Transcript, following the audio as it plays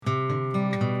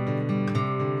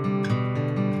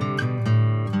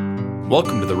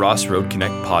Welcome to the Ross Road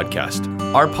Connect podcast.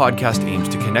 Our podcast aims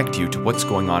to connect you to what's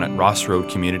going on at Ross Road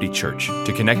Community Church,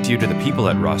 to connect you to the people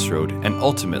at Ross Road, and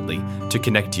ultimately to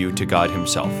connect you to God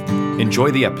Himself.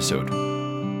 Enjoy the episode.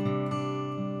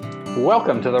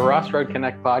 Welcome to the Ross Road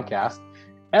Connect podcast,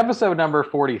 episode number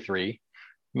 43.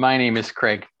 My name is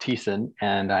Craig Thiessen,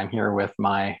 and I'm here with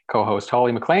my co-host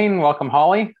Holly McLean. Welcome,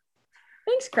 Holly.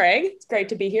 Thanks, Craig. It's great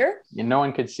to be here. No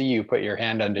one could see you put your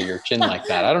hand under your chin like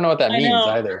that. I don't know what that means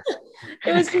either.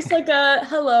 It was just like a,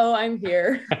 hello, I'm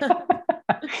here.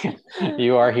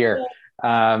 You are here.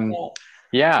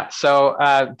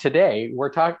 So today we're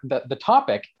talking, the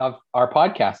topic of our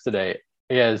podcast today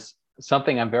is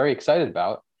something I'm very excited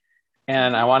about.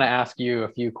 And I want to ask you a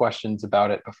few questions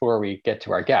about it before we get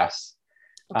to our guests.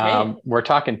 Okay. We're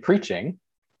talking preaching.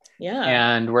 Yeah.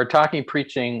 And we're talking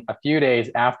preaching a few days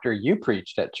after you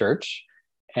preached at church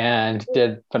and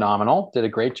did phenomenal, did a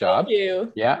great job. Thank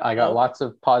you. Yeah, I got lots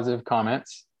of positive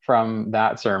comments from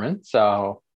that sermon.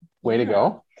 So way to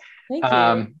go. Thank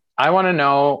you. I want to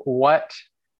know what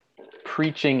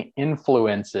preaching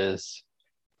influences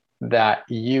that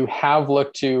you have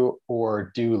looked to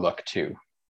or do look to.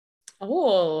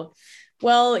 Oh,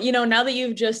 well, now that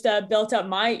you've just built up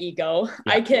my ego,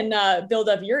 yeah. I can build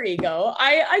up your ego.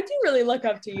 I do really look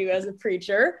up to you as a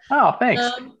preacher. Oh, thanks.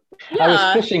 Yeah. I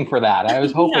was fishing for that. I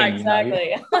was hoping. Yeah,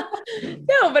 exactly.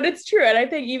 No, but it's true. And I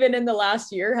think even in the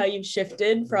last year, how you've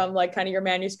shifted from like kind of your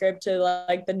manuscript to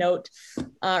like the note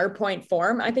or point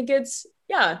form, I think it's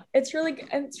really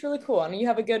cool. And you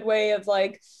have a good way of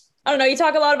like, I don't know, you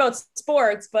talk a lot about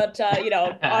sports, but, for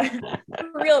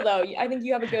real though, I think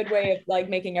you have a good way of like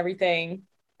making everything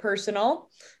personal.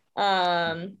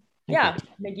 Think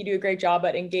you do a great job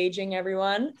at engaging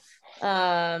everyone.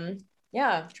 Trying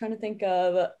to think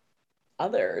of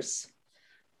others.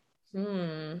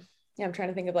 I'm trying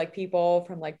to think of like people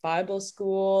from like Bible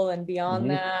school and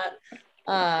beyond that.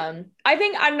 I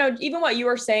don't know, even what you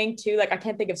were saying too, like I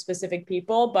can't think of specific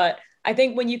people, but I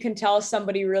think when you can tell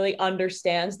somebody really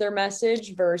understands their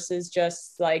message versus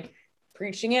just like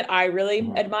preaching it, I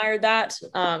really admire that.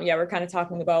 We're kind of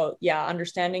talking about,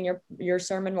 understanding your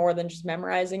sermon more than just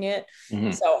memorizing it.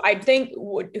 So I think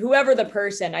whoever the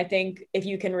person, I think if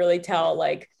you can really tell,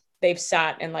 like they've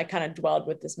sat and like kind of dwelled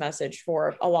with this message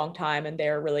for a long time and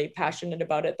they're really passionate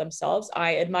about it themselves.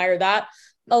 I admire that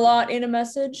a lot in a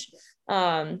message.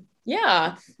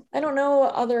 I don't know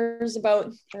others I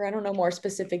don't know more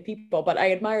specific people, but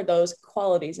I admire those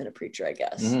qualities in a preacher, I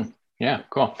guess. Yeah,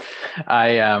 cool.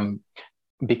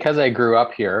 Because I grew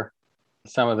up here,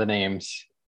 some of the names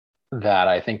that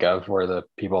I think of were the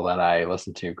people that I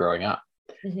listened to growing up.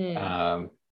 I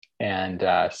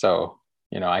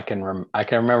can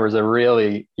remember as a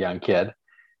really young kid,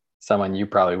 someone you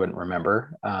probably wouldn't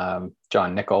remember,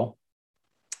 John Nickel.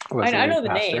 I know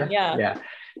the name. Yeah.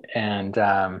 And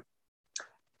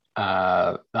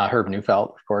Herb Neufeld,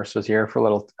 of course, was here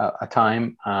for a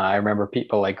time. I remember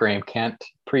people like Graham Kent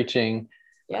preaching.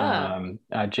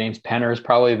 James Penner is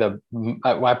probably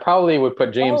I probably would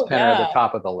put James Penner at the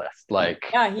top of the list. Like,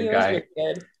 he was really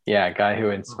good. Yeah, a guy who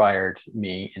inspired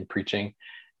me in preaching.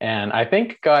 And I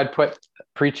think God put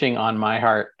preaching on my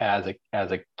heart as a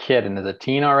kid and as a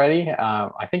teen already.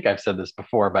 I think I've said this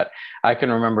before, but I can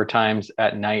remember times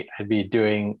at night I'd be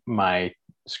doing my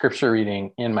scripture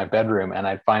reading in my bedroom and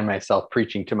I'd find myself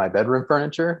preaching to my bedroom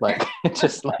furniture. Like, it's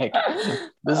just like,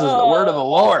 this is the word of the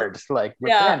Lord. Like,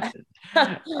 repent.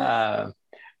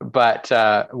 But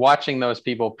watching those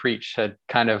people preach had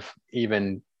kind of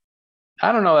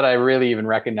I don't know that I really even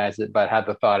recognized it, but had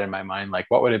the thought in my mind, like,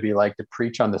 what would it be like to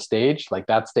preach on the stage, like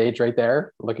that stage right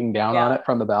there, looking down on it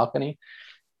from the balcony?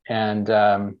 And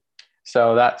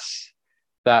so that's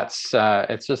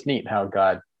it's just neat how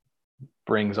God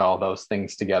brings all those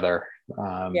things together.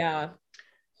 We'll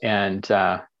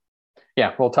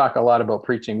talk a lot about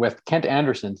preaching with Kent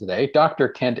Anderson today, Dr.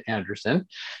 Kent Anderson,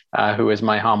 who is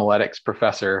my homiletics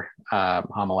professor.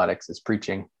 Homiletics is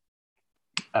preaching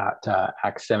at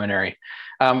Axe Seminary.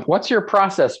 What's your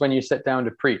process when you sit down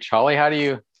to preach, Holly? How do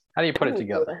you put it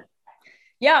together?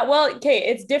 Yeah, well, okay,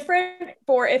 it's different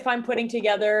for if I'm putting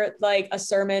together like a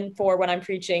sermon for when I'm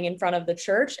preaching in front of the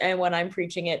church and when I'm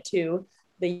preaching it to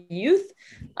the youth.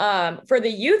 For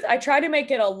the youth, I try to make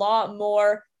it a lot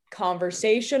more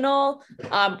conversational.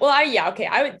 I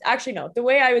would actually no. The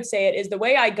way I would say it is the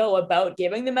way I go about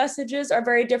giving the messages are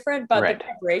very different, but the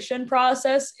preparation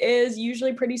process is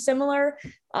usually pretty similar.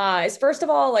 It's first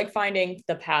of all like finding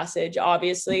the passage,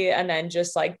 obviously, and then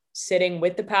just like sitting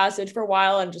with the passage for a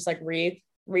while and just like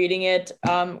reading it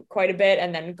quite a bit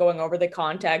and then going over the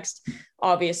context,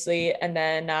 obviously. And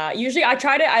then usually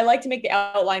I like to make the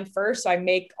outline first. So I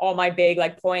make all my big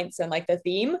like points and like the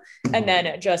theme, and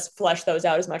then just flesh those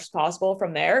out as much as possible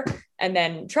from there. And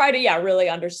then try to, really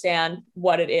understand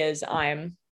what it is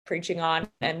I'm preaching on,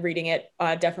 and reading it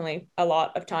definitely a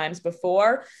lot of times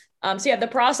before. So the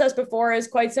process before is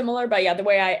quite similar, but the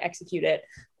way I execute it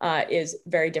is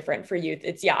very different for youth.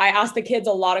 It's I ask the kids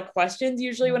a lot of questions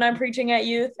usually when I'm preaching at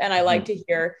youth, and I like to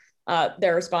hear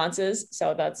their responses.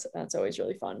 So that's always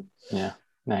really fun. Yeah.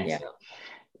 Nice. Yeah.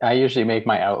 I usually make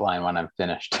my outline when I'm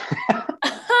finished.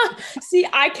 See,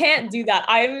 I can't do that.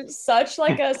 I'm such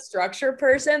like a structure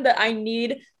person that I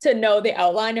need to know the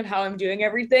outline of how I'm doing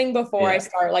everything before I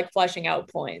start like fleshing out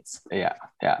points. Yeah.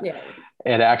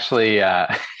 It actually,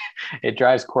 it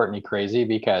drives Courtney crazy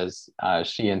because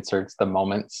she inserts the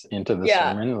moments into the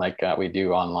sermon like we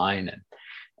do online.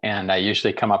 And I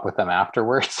usually come up with them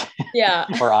afterwards.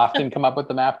 Or often come up with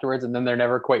them afterwards. And then they're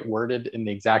never quite worded in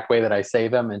the exact way that I say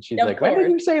them. And she's like, when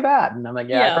did you say that? And I'm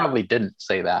like, I probably didn't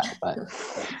say that. But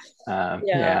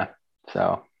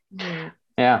So,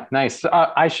 nice.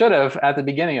 I should have, at the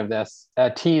beginning of this,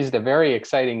 teased a very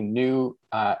exciting new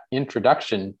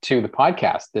introduction to the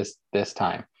podcast this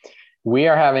time. We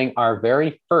are having our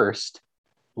very first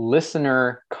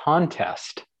listener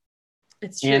contest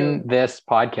in this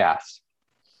podcast.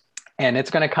 And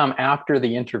it's going to come after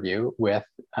the interview with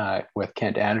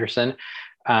Kent Anderson,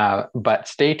 but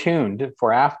stay tuned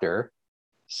for after.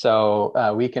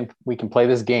 So we can play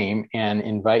this game and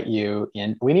invite you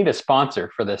in. We need a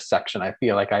sponsor for this section. I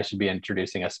feel like I should be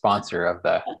introducing a sponsor of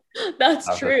the.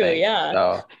 That's true. Yeah.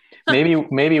 So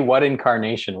maybe What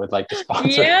Incarnation would like to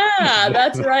sponsor. Yeah,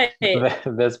 that's right.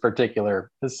 This particular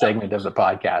segment of the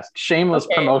podcast. Shameless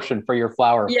promotion for your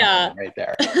flower. Yeah, right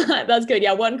there. That's good.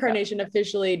 Yeah, What Incarnation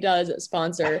officially does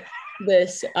sponsor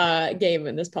this game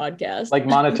in this podcast. Like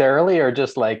monetarily, or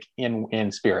just like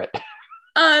in spirit.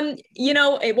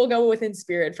 It will go within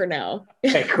spirit for now.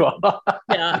 Okay, cool.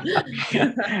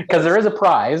 Because there is a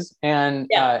prize, and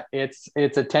it's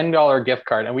a $10 gift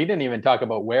card, and we didn't even talk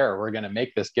about where we're going to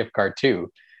make this gift card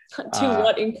to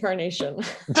What Incarnation.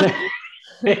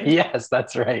 Yes,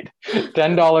 that's right.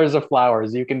 $10 of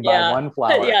flowers. You can buy one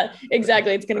flower. Yeah,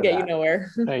 exactly. It's going to get you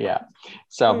nowhere.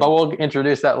 So, but we'll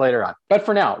introduce that later on. But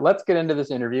for now, let's get into this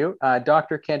interview.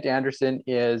 Dr. Kent Anderson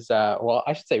is,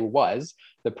 I should say was,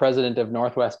 the president of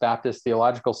Northwest Baptist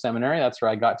Theological Seminary. That's where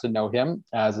I got to know him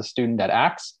as a student at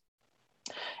Acts.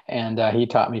 And he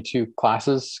taught me 2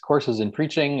 courses in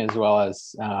preaching, as well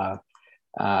as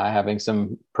having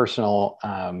some personal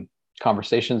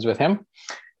conversations with him.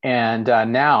 And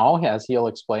now, as he'll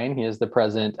explain, he is the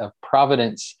president of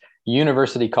Providence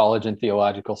University College and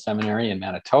Theological Seminary in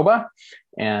Manitoba.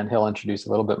 And he'll introduce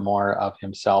a little bit more of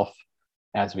himself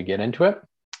as we get into it.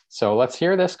 So let's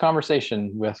hear this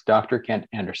conversation with Dr. Kent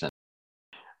Anderson.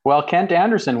 Well, Kent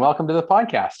Anderson, welcome to the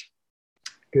podcast.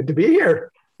 Good to be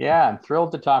here. Yeah, I'm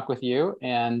thrilled to talk with you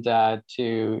and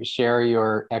to share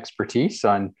your expertise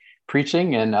on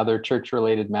preaching and other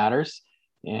church-related matters.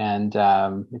 And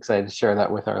excited to share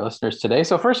that with our listeners today.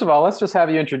 So first of all, let's just have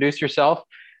you introduce yourself.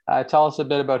 Tell us a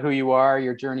bit about who you are,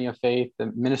 your journey of faith,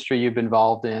 the ministry you've been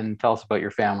involved in. Tell us about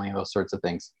your family and those sorts of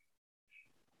things.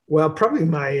 Well, probably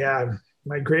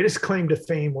my greatest claim to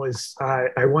fame was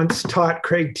I once taught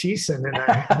Craig Thiessen, and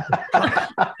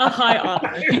a high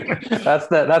honor. That's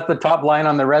the top line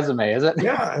on the resume, is it?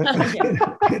 Yeah,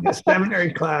 in a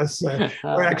seminary class,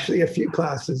 or actually a few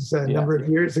classes a number of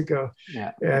years ago,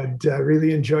 and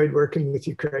really enjoyed working with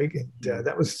you, Craig. And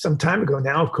that was some time ago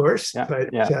now, of course.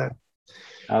 The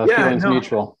feeling's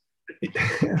mutual.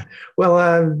 Well,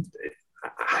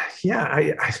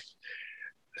 I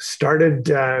started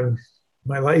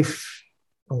my life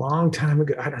a long time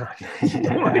ago. I don't know. I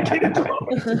don't want to get into all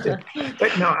that.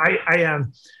 But no,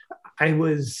 I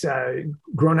was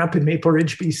grown up in Maple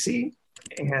Ridge, BC,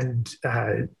 and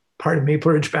part of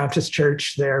Maple Ridge Baptist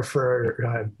Church there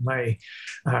for my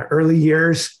early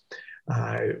years.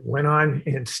 I went on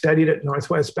and studied at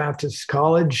Northwest Baptist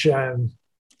College,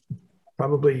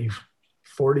 probably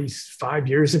 45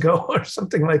 years ago or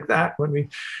something like that when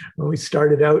we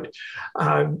started out.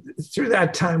 Through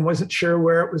that time, wasn't sure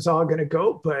where it was all going to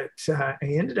go, but I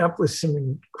ended up with some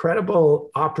incredible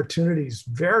opportunities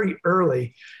very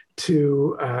early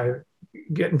to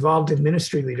get involved in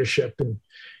ministry leadership. And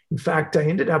in fact, I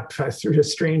ended up through a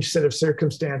strange set of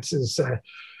circumstances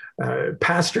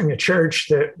pastoring a church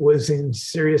that was in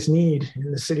serious need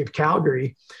in the city of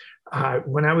Calgary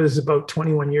when I was about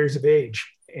 21 years of age.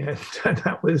 And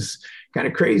that was kind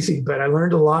of crazy, but I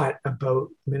learned a lot about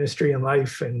ministry and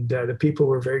life, and the people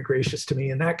were very gracious to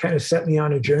me, and that kind of set me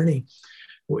on a journey.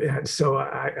 So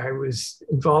I was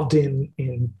involved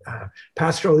in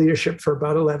pastoral leadership for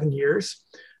about 11 years.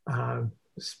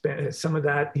 Spent some of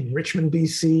that in Richmond,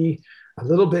 BC, a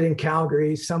little bit in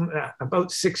Calgary,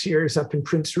 about 6 years up in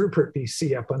Prince Rupert,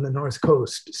 BC, up on the North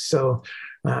Coast. So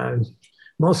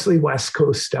mostly West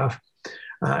Coast stuff.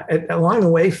 Along the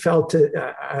way, felt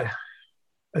a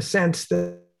sense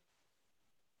that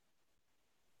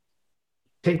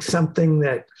take something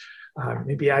that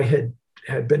maybe I had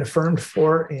been affirmed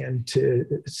for, and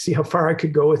to see how far I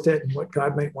could go with it and what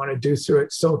God might want to do through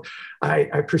it. So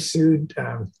I pursued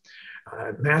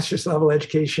master's level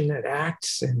education at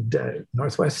ACTS and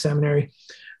Northwest Seminary.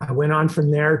 I went on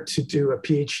from there to do a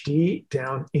PhD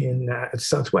down in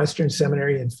Southwestern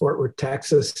Seminary in Fort Worth,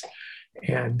 Texas,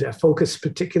 and focused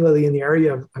particularly in the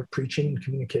area of preaching and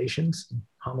communications,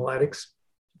 homiletics,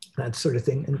 that sort of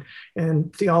thing,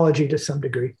 and theology to some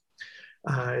degree.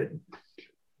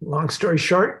 Long story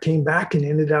short, came back and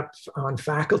ended up on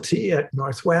faculty at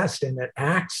Northwest and at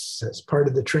ACTS as part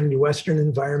of the Trinity Western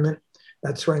environment.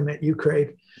 That's where I met you,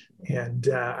 Craig. And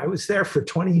I was there for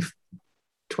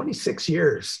 26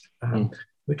 years,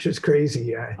 which is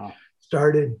crazy. I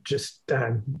started just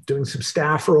doing some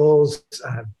staff roles,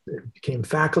 became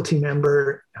faculty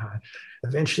member,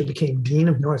 eventually became dean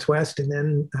of Northwest, and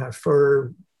then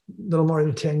for a little more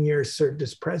than 10 years served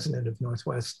as president of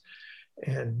Northwest.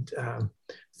 And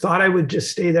thought I would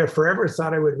just stay there forever,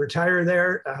 thought I would retire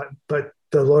there, but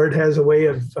the Lord has a way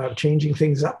of changing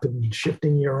things up and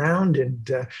shifting you around. And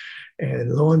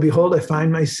lo and behold, I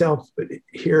find myself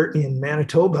here in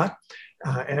Manitoba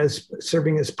as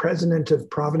serving as president of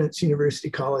Providence University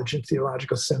College and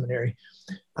Theological Seminary.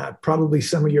 Probably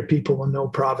some of your people will know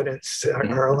Providence.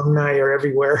 Our alumni are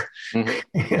everywhere.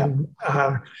 And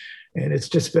it's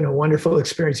just been a wonderful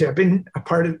experience. I've been a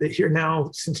part of it here now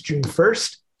since June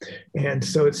 1st. And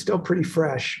so it's still pretty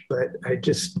fresh, but I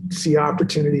just see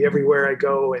opportunity everywhere I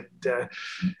go,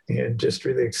 and just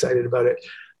really excited about it.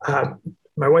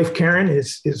 My wife, Karen,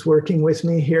 is working with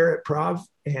me here at Prov,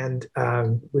 and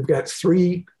we've got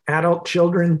 3 adult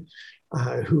children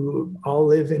who all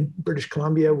live in British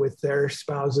Columbia with their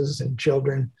spouses and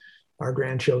children, our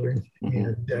grandchildren.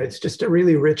 And it's just a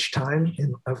really rich time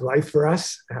of life for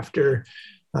us after,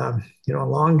 a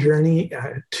long journey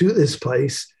to this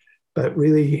place, but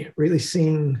really, really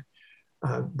seeing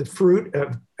the fruit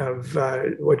of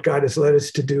what God has led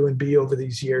us to do and be over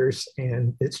these years.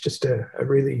 And it's just a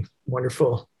really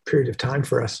wonderful period of time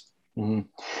for us.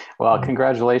 Well,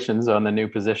 congratulations on the new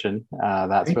position.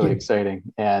 That's Thank really you. exciting.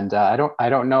 And I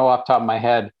don't know off the top of my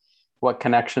head what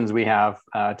connections we have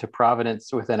to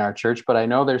Providence within our church, but I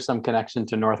know there's some connection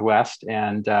to Northwest,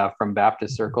 and from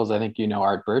Baptist circles. I think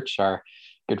Art Birch, our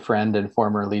good friend and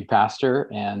former lead pastor,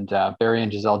 and Barry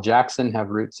and Giselle Jackson have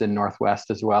roots in Northwest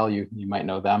as well. You might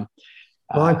know them.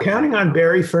 Well, I'm counting on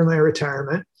Barry for my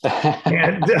retirement.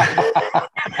 And,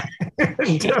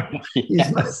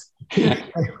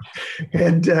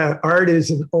 and Art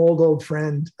is an old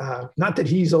friend. Not that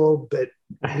he's old, but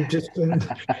we've just been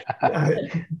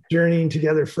journeying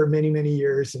together for many, many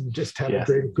years, and just have a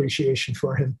great appreciation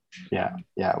for him. Yeah,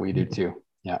 we do too.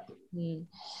 Yeah.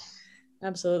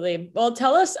 Absolutely. Well,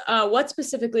 tell us what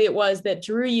specifically it was that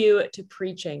drew you to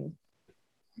preaching.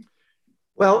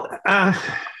 Well,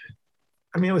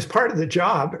 it was part of the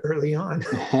job early on.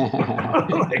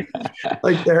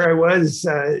 like there I was,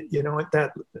 at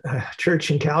that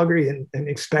church in Calgary, and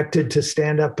expected to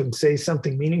stand up and say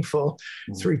something meaningful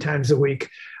 3 times a week.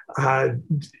 But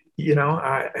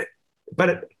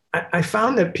I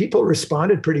found that people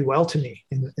responded pretty well to me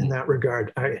in that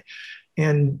regard.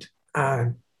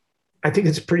 I think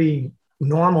it's pretty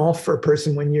normal for a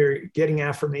person when you're getting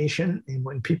affirmation, and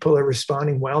when people are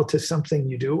responding well to something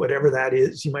you do, whatever that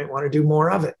is, you might want to do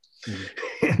more of it.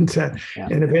 And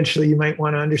eventually you might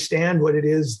want to understand what it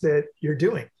is that you're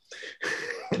doing.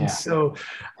 And so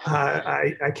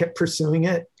I kept pursuing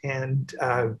it. And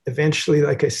eventually,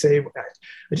 like I say,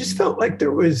 I just felt like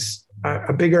there was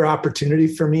a bigger opportunity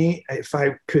for me if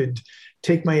I could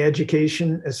take my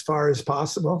education as far as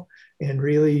possible and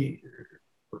really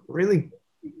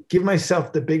give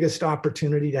myself the biggest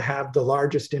opportunity to have the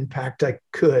largest impact I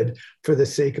could for the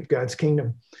sake of God's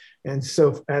kingdom. And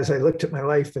so as I looked at my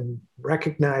life and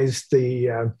recognized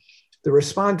the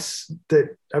response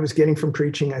that I was getting from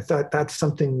preaching, I thought that's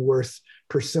something worth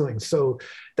pursuing. So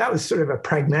that was sort of a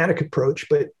pragmatic approach,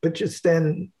 but just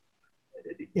then,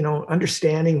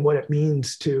 understanding what it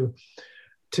means to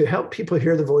to help people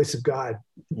hear the voice of God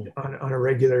on a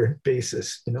regular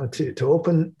basis, to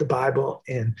open the Bible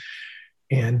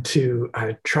and to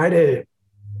try to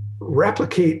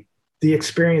replicate the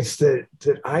experience that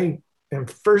I am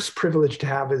first privileged to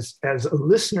have as a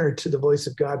listener to the voice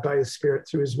of God by his Spirit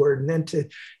through his word, and then to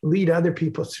lead other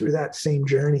people through that same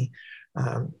journey.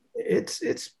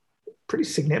 It's pretty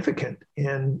significant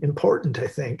and important, I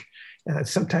think.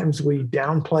 Sometimes we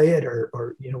downplay it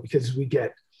or because we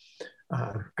get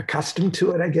accustomed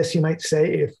to it, I guess you might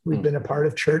say, if we've been a part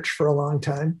of church for a long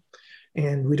time,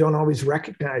 and we don't always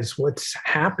recognize what's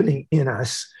happening in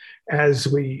us as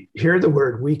we hear the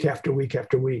word week after week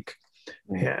after week.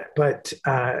 But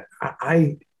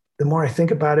the more I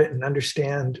think about it and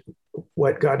understand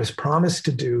what God has promised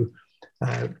to do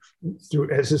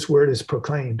through as His word is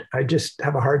proclaimed, I just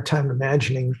have a hard time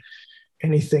imagining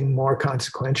anything more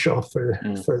consequential for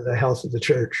the health of the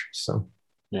church. So.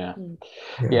 Yeah.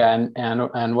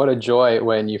 And what a joy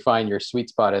when you find your sweet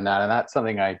spot in that. And that's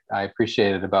something I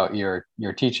appreciated about your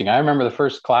teaching. I remember the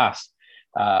first class,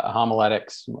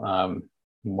 homiletics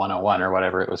 101 or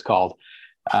whatever it was called,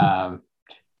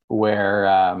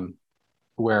 where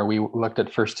we looked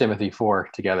at 1 Timothy 4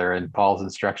 together, and Paul's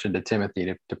instruction to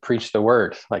Timothy to preach the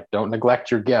word, like don't neglect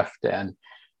your gift. And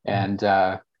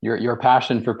your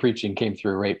passion for preaching came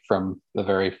through right from the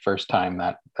very first time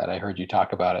that I heard you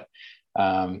talk about it.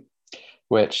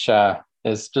 Which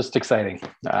is just exciting.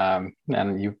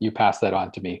 And you pass that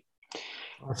on to me.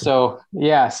 Awesome.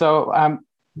 So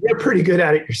you're pretty good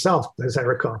at it yourself, as I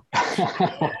recall.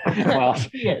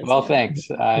 well, thanks.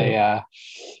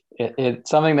 It's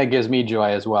something that gives me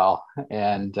joy as well.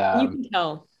 And you can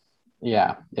tell.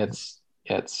 Yeah, it's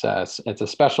a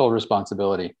special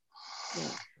responsibility. Yeah.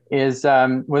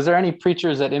 Was there any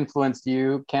preachers that influenced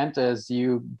you, Kent, as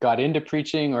you got into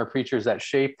preaching, or preachers that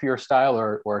shaped your style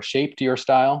or shaped your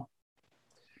style?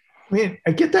 I mean,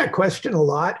 I get that question a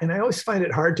lot, and I always find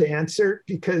it hard to answer,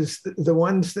 because the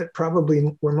ones that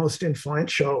probably were most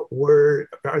influential are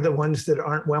the ones that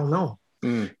aren't well known.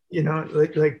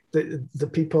 Like the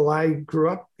people I grew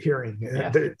up hearing,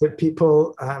 the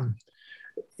people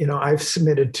I've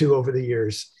submitted to over the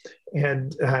years,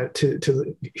 and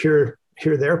to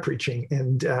hear their preaching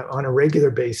and on a regular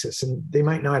basis. And they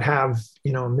might not have,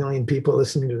 a million people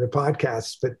listening to their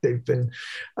podcasts, but they've been,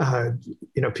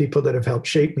 people that have helped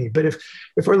shape me. But if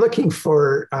we're looking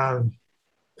for,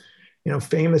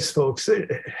 famous folks,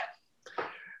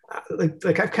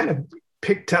 like I've kind of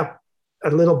picked up a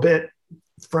little bit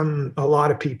from a lot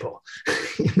of people,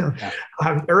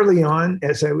 early on,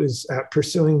 as I was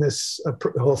pursuing this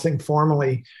whole thing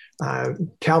formally,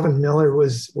 Calvin Miller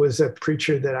was a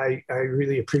preacher that I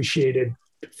really appreciated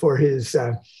for his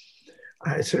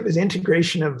sort of his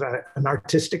integration of an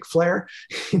artistic flair,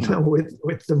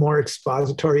 with the more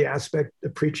expository aspect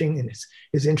of preaching, and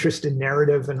his interest in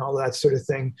narrative and all that sort of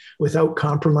thing, without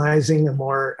compromising the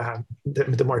more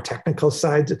technical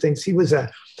sides of things. He was a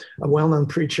well-known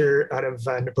preacher out of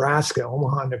Nebraska,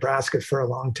 Omaha, Nebraska, for a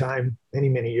long time, many,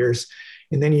 many years.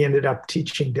 And then he ended up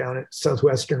teaching down at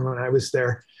Southwestern when I was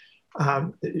there.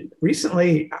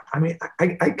 Recently, I mean,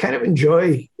 I kind of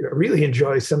really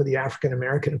enjoy some of the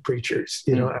African-American preachers,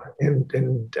 and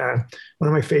one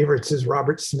of my favorites is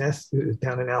Robert Smith, who's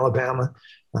down in Alabama.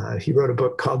 He wrote a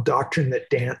book called Doctrine That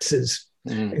Dances.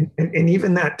 And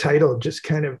even that title just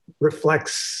kind of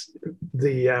reflects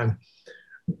the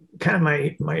kind of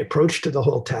my approach to the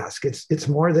whole task. It's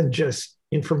more than just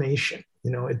information.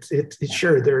 It's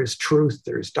sure, there is truth,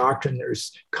 there's doctrine,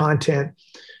 there's content,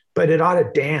 but it ought to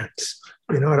dance,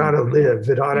 it ought to live.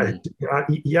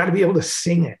 You ought to be able to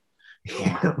sing it,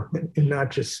 and not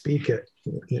just speak it,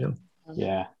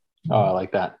 Yeah. Oh, I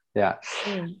like that. Yeah.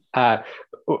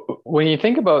 When you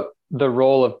think about the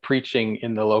role of preaching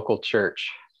in the local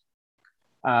church,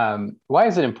 why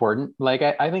is it important? Like,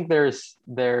 I think there's,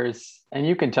 and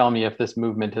you can tell me if this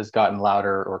movement has gotten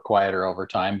louder or quieter over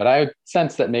time, but I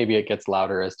sense that maybe it gets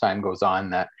louder as time goes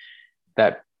on, that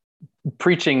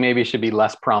preaching maybe should be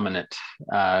less prominent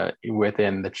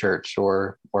within the church,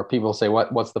 or people say,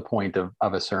 what's the point of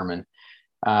a sermon?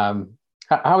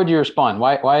 How would you respond?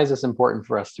 Why is this important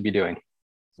for us to be doing?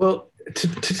 Well,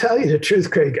 to tell you the truth,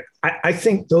 Craig, I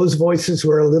think those voices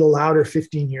were a little louder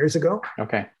 15 years ago.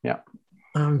 Okay. Yeah.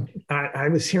 I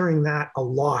was hearing that a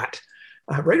lot.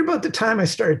 Right about the time I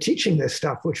started teaching this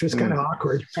stuff, which was kind of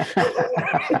awkward.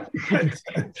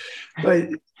 but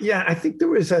yeah, I think there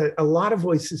was a lot of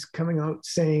voices coming out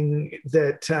saying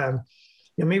that,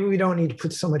 maybe we don't need to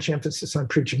put so much emphasis on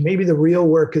preaching. Maybe the real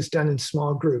work is done in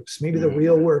small groups. Maybe the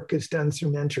real work is done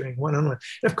through mentoring, one-on-one.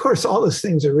 And of course, all those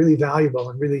things are really valuable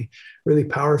and really, really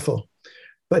powerful.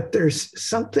 But there's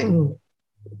something,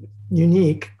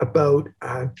 unique about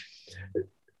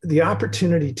the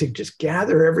opportunity to just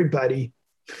gather everybody,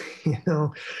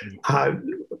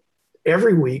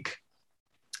 every week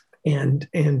and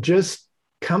just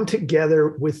come together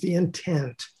with the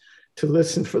intent to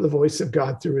listen for the voice of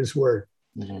God through his word,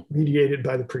 mediated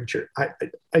by the preacher.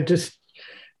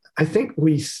 I think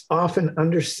we often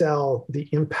undersell the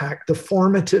impact, the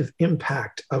formative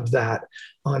impact of that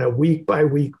on a week by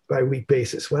week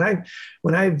basis.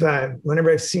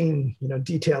 Whenever I've seen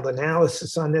detailed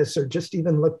analysis on this, or just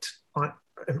even looked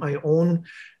at my own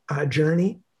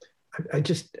journey, I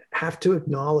just have to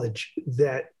acknowledge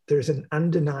that there's an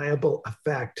undeniable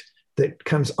effect that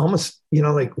comes almost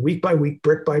like week by week,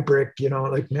 brick by brick,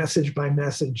 like message by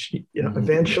message.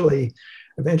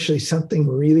 Eventually something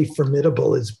really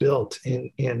formidable is built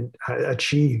and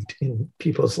achieved in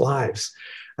people's lives.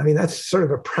 I mean, that's sort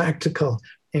of a practical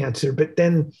answer. But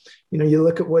then, you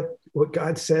look at what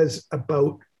God says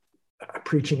about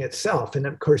preaching itself. And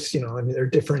of course, there are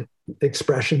different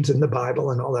expressions in the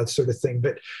Bible and all that sort of thing.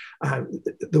 But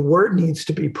the word needs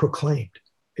to be proclaimed.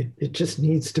 It just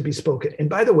needs to be spoken. And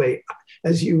by the way,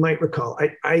 as you might recall,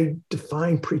 I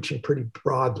define preaching pretty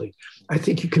broadly. I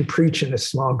think you can preach in a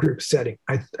small group setting.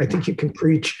 I think you can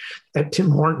preach at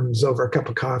Tim Hortons over a cup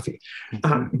of coffee.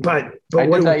 But I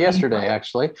did that yesterday,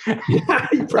 actually. Yeah,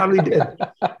 you probably did.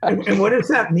 And what does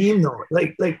that mean, though?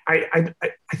 I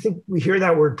think we hear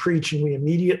that word preach and we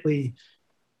immediately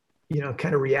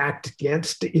kind of react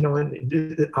against it,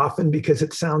 and often because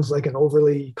it sounds like an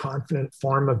overly confident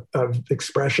form of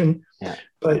expression. Yeah.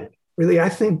 But really, I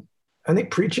think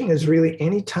preaching is really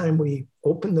anytime we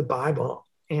open the Bible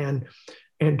and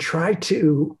try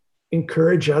to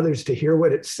encourage others to hear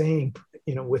what it's saying,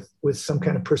 with some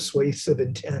kind of persuasive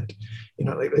intent,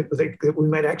 like we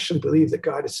might actually believe that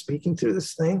God is speaking through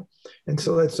this thing. And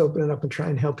so let's open it up and try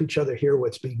and help each other hear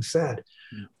what's being said.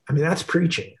 Yeah. I mean, that's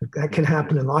preaching. That can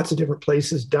happen in lots of different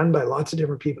places, done by lots of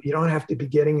different people. You don't have to be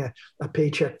getting a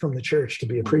paycheck from the church to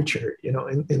be a preacher,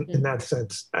 in that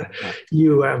sense.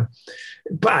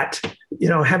 But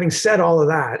having said all of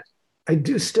that, I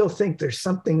do still think there's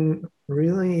something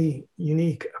really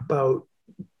unique about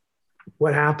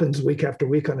what happens week after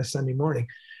week on a Sunday morning.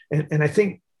 And I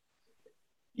think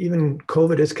even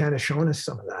COVID has kind of shown us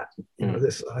some of that,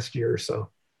 this last year or so.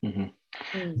 Mm-hmm.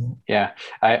 Mm-hmm. Yeah.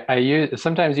 I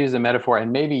sometimes use a metaphor,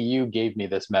 and maybe you gave me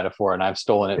this metaphor and I've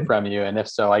stolen it from you. And if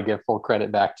so, I give full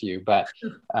credit back to you. But,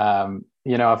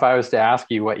 if I was to ask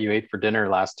you what you ate for dinner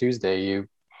last Tuesday, you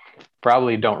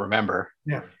probably don't remember.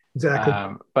 Yeah.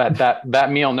 Exactly. But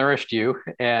that meal nourished you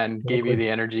and gave you the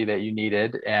energy that you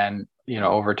needed. And,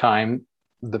 over time,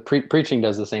 the preaching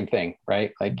does the same thing,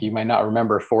 right? Like you might not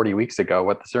remember 40 weeks ago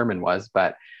what the sermon was,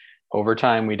 but over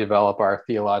time we develop our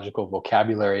theological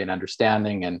vocabulary and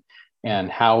understanding,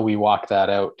 and how we walk that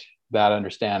out, that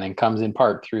understanding comes in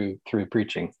part through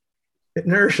preaching. It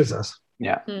nourishes us.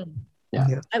 Yeah.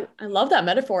 Yeah. I love that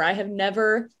metaphor. I have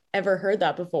never, ever heard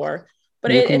that before,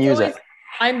 but you can use it.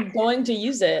 I'm going to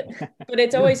use it, but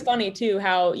it's always funny too,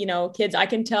 how, kids, I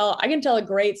can tell a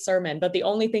great sermon, but the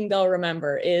only thing they'll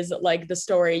remember is like the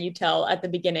story you tell at the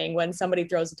beginning when somebody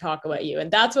throws a taco at you. And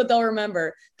that's what they'll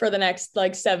remember for the next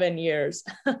 7 years.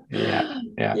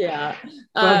 Yeah.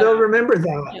 Well, they'll remember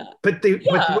that, but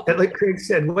like Craig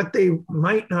said, what they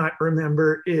might not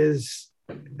remember is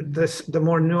the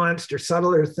more nuanced or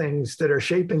subtler things that are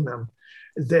shaping them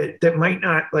that might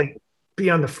not be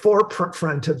on the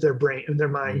forefront of their brain and their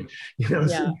mind,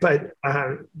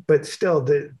 but still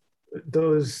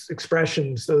those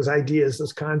expressions, those ideas,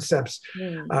 those concepts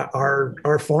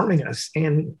are forming us,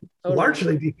 and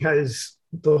largely because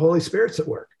the Holy Spirit's at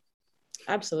work.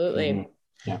 Absolutely.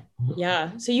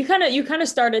 Yeah. So you kind of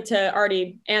started to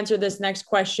already answer this next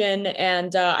question.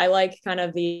 And I like kind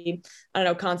of the,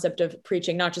 concept of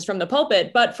preaching, not just from the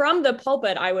pulpit, but from the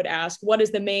pulpit, I would ask, what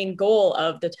is the main goal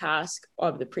of the task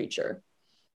of the preacher?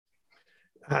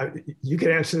 You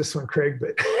can answer this one, Craig,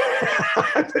 but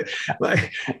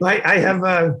I have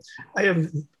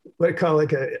what I call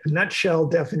like a nutshell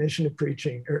definition of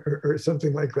preaching or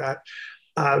something like that.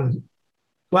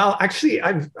 Well, actually,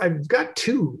 I've got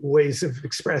two ways of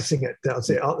expressing it.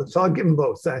 I'll give them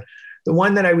both. The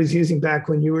one that I was using back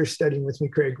when you were studying with me,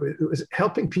 Craig, was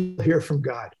helping people hear from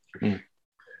God.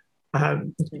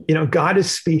 God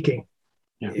is speaking.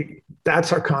 Yeah.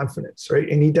 That's our confidence, right?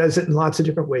 And he does it in lots of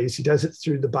different ways. He does it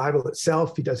through the Bible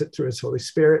itself. He does it through his Holy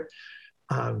Spirit.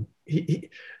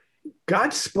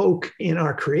 God spoke in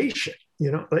our creation,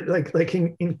 like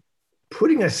in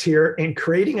putting us here and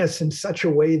creating us in such a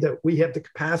way that we have the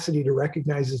capacity to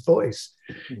recognize his voice.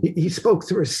 He spoke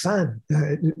through his son,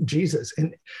 Jesus,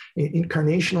 and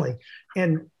incarnationally.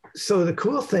 And so the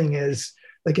cool thing is,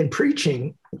 like in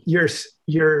preaching, you're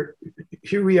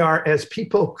here we are as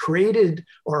people created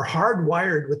or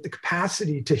hardwired with the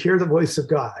capacity to hear the voice of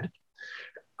God,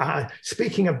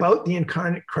 speaking about the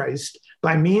incarnate Christ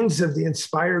by means of the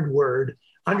inspired word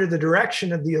under the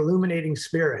direction of the illuminating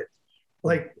Spirit.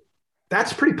 Like,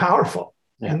 that's pretty powerful.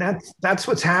 Yeah. And that's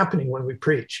what's happening when we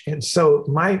preach. And so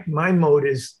my mode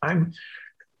is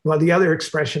the other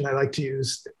expression I like to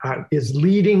use is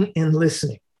leading and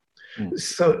listening.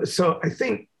 So I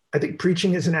think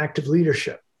preaching is an act of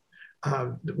leadership.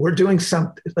 We're doing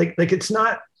something like it's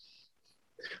not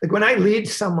like when I lead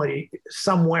somebody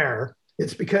somewhere,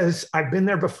 it's because I've been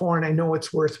there before and I know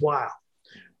it's worthwhile.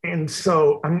 And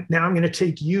so I'm going to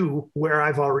take you where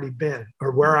I've already been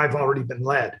or where I've already been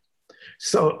led.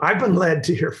 So I've been led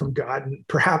to hear from God, and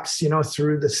perhaps,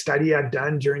 through the study I've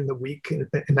done during the week,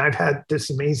 and I've had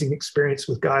this amazing experience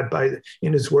with God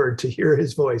in his word to hear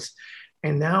his voice.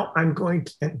 And now I'm going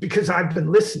to, because I've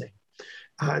been listening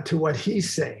to what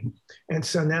he's saying. And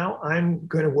so now I'm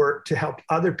going to work to help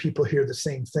other people hear the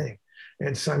same thing.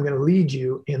 And so I'm going to lead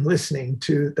you in listening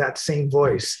to that same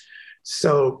voice.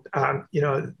 So,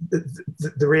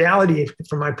 the reality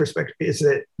from my perspective is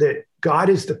that God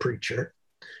is the preacher.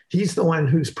 He's the one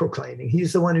who's proclaiming.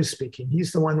 He's the one who's speaking.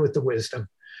 He's the one with the wisdom.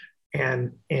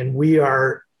 And we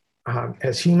are,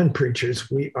 as human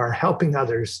preachers, we are helping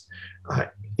others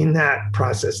in that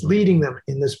process, leading them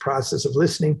in this process of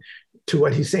listening to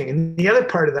what he's saying. And the other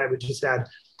part of that I would just add,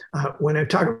 when I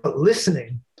talk about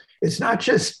listening, it's not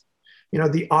just,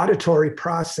 the auditory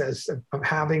process of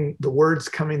having the words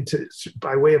come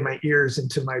by way of my ears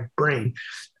into my brain.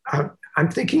 I'm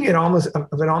thinking of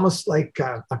it almost like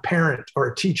a parent or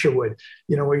a teacher would,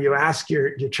 where you ask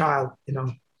your child,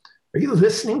 are you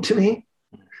listening to me?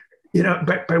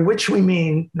 By which we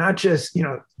mean not just,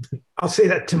 I'll say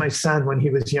that to my son when he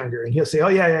was younger, and he'll say, oh,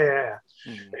 yeah.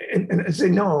 Mm-hmm. And I say,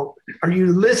 no, are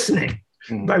you listening?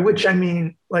 Mm-hmm. By which I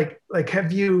mean, like,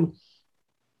 have you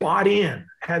bought in?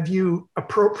 Have you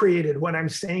appropriated what I'm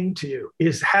saying to you?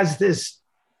 Has this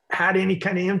had any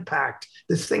kind of impact?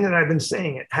 This thing that I've been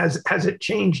saying, has it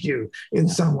changed you in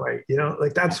some way?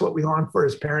 That's what we long for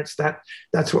as parents.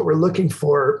 That's what we're looking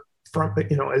for from,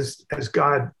 as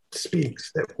God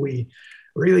speaks, that we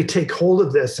really take hold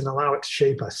of this and allow it to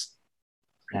shape us.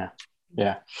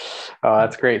 Yeah. Oh,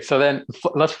 that's great. So then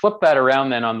let's flip that around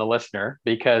then on the listener,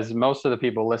 because most of the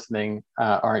people listening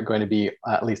aren't going to be,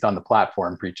 at least on the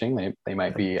platform, preaching. They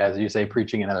might be, as you say,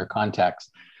 preaching in other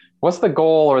contexts. What's the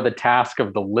goal or the task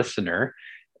of the listener?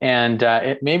 And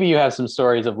maybe you have some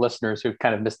stories of listeners who've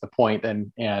kind of missed the point,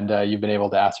 and you've been able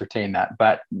to ascertain that.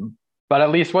 But at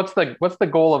least what's the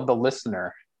goal of the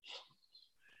listener?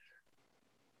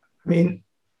 I mean,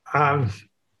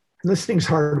 listening's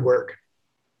hard work,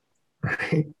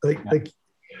 right? Like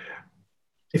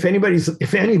if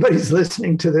anybody's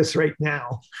listening to this right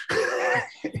now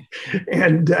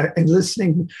and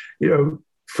listening,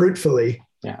 fruitfully,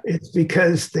 it's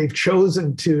because they've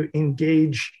chosen to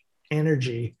engage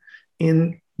energy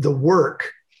in the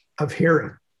work of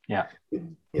hearing. Yeah.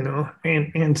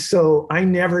 And so I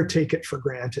never take it for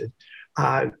granted.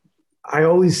 I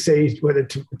always say, whether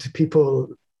to people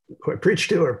who I preach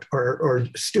to or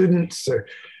students or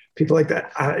people like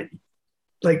that,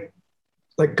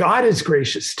 like God is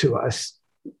gracious to us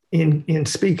in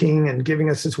speaking and giving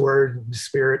us his word and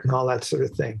spirit and all that sort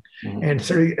of thing. Mm-hmm. And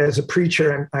so as a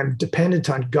preacher, I'm dependent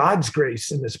on God's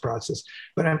grace in this process,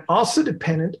 but I'm also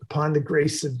dependent upon the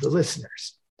grace of the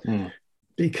listeners,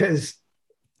 because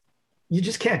you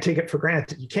just can't take it for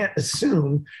granted. You can't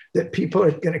assume that people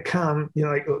are going to come,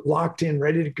 locked in,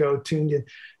 ready to go, tuned in.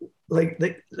 Like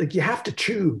you have to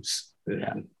choose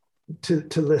to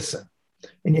listen.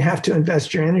 And you have to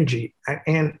invest your energy.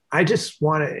 And I just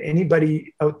want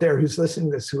anybody out there who's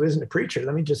listening to this who isn't a preacher,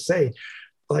 let me just say,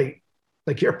 like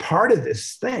you're part of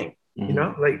this thing.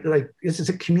 Like this is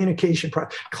a communication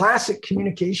classic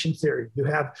communication theory. You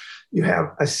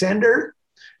have a sender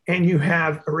and you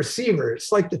have a receiver.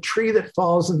 It's like the tree that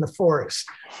falls in the forest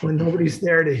when nobody's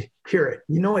there to hear it.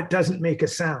 It doesn't make a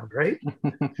sound, right?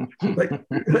 like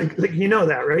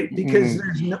that, right? Because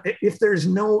if there's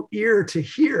no ear to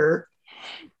hear,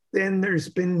 then there's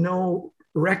been no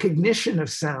recognition of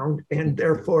sound and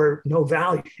therefore no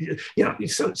value.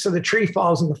 So the tree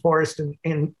falls in the forest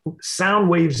and sound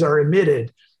waves are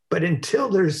emitted, but until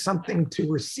there's something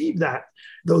to receive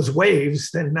those waves,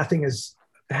 then nothing has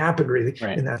happened really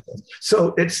in that sense.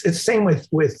 So it's the same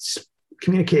with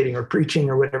communicating or preaching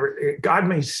or whatever. God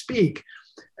may speak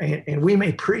and we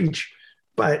may preach,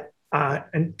 but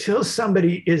until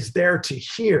somebody is there to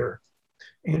hear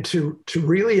and to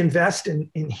really invest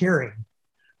in hearing,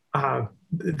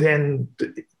 then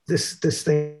this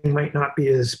thing might not be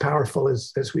as powerful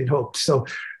as we'd hoped. So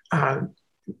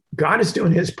God is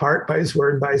doing his part by his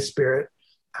word, by his spirit.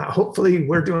 Hopefully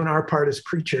we're doing our part as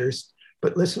preachers,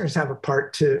 but listeners have a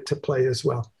part to play as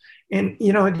well. And,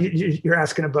 you're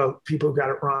asking about people who got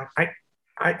it wrong.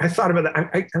 I thought about that.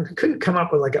 I couldn't come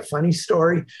up with like a funny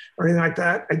story or anything like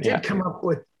that. I did come up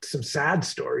with some sad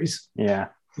stories. Yeah.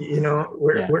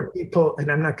 Where people,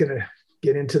 and I'm not going to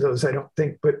get into those, I don't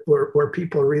think, but where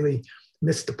people really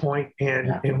missed the point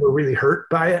and were really hurt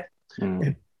by it,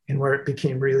 and where it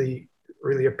became really,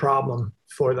 really a problem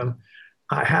for them.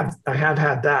 I have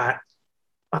had that.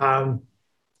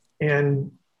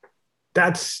 And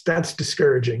that's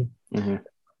discouraging. Mm-hmm.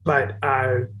 But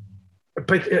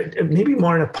maybe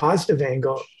more in a positive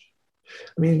angle.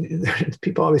 I mean,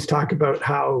 people always talk about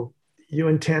how you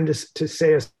intend to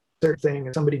say a certain thing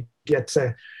and somebody gets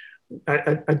a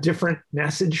different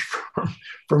message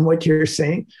from what you're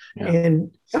saying. Yeah.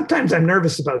 And sometimes I'm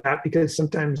nervous about that because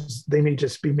sometimes they may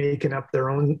just be making up their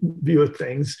own view of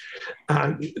things.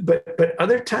 But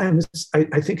other times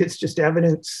I think it's just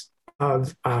evidence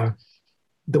of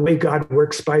the way God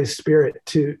works by his spirit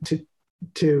to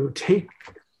take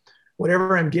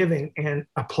whatever I'm giving and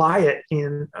apply it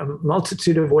in a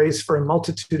multitude of ways for a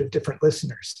multitude of different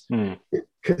listeners.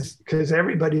 Because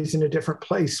everybody's in a different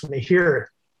place when they hear it.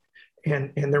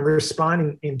 And they're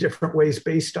responding in different ways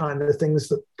based on the things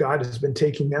that God has been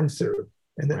taking them through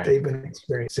and that they've been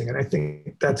experiencing. And I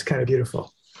think that's kind of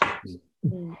beautiful.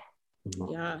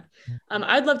 Yeah.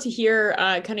 I'd love to hear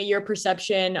kind of your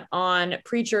perception on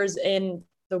preachers in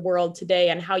the world today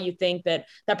and how you think that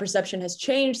perception has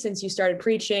changed since you started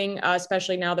preaching,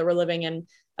 especially now that we're living in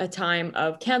a time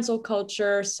of cancel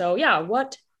culture. So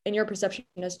what in your perception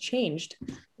has changed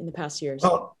in the past years?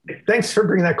 Well, thanks for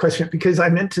bringing that question, because I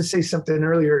meant to say something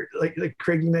earlier, like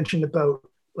Craig, you mentioned about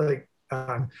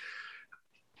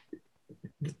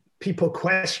people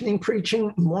questioning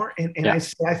preaching more. And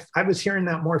I was hearing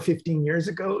that more 15 years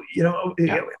ago.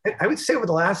 I would say over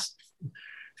the last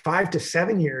 5 to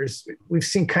 7 years, we've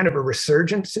seen kind of a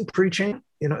resurgence in preaching.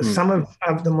 Some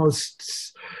of the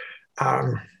most,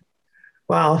 some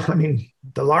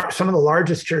of the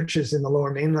largest churches in the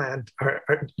Lower Mainland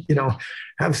are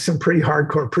have some pretty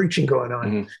hardcore preaching going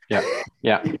on.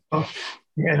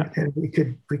 And we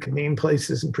could name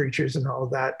places and preachers and all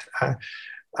of that.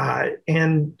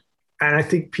 And I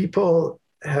think people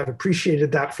have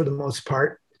appreciated that for the most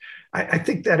part. I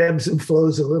think that ebbs and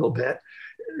flows a little bit,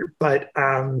 but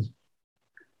I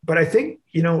think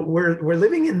we're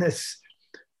living in this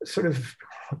sort of,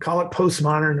 call it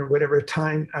postmodern or whatever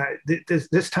time,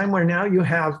 this time where now you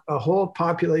have a whole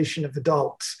population of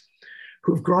adults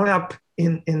who've grown up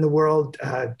in the world,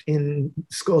 in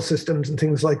school systems and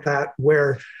things like that,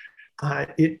 where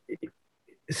it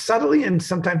subtly and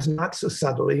sometimes not so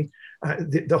subtly,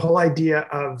 the whole idea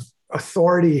of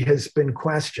authority has been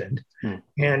questioned.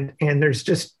 And there's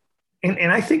just,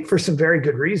 and I think for some very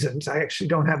good reasons. I actually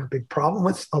don't have a big problem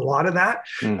with a lot of that.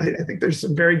 I think there's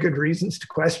some very good reasons to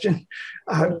question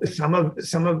some of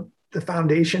the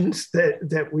foundations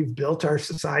that we've built our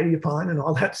society upon and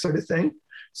all that sort of thing.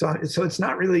 So it's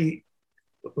not really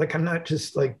like, I'm not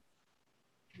just like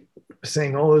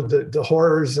saying all of the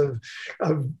horrors of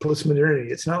postmodernity.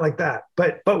 It's not like that.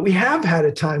 But we have had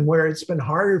a time where it's been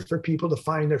harder for people to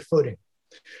find their footing.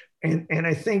 And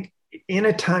I think in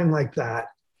a time like that,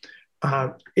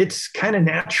 it's kind of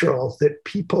natural that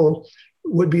people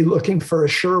would be looking for a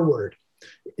sure word,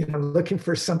 looking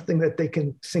for something that they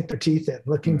can sink their teeth in,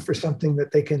 looking for something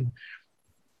that they can,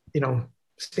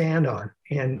 stand on.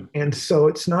 And so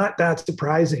it's not that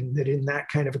surprising that in that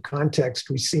kind of a context,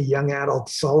 we see young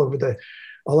adults all over the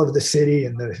city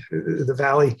and the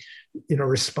valley,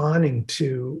 responding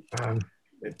to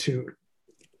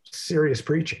serious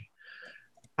preaching.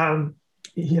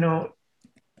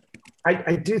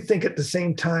 I do think at the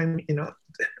same time,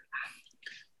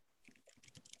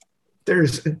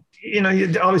 there's,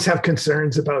 you always have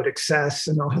concerns about excess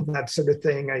and all of that sort of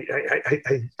thing.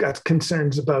 I got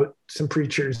concerns about some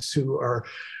preachers who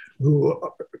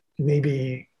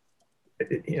maybe,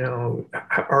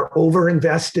 are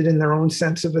over-invested in their own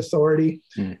sense of authority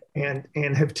and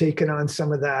have taken on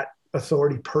some of that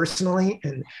authority personally.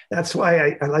 And that's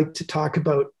why I like to talk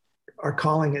about our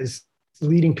calling as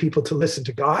leading people to listen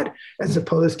to God, as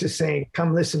opposed to saying,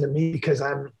 come listen to me because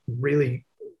I'm really,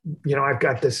 I've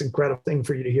got this incredible thing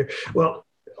for you to hear. Well,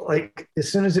 like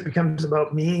as soon as it becomes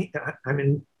about me, I'm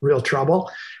in real trouble.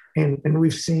 And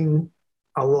we've seen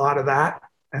a lot of that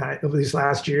over these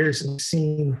last years, and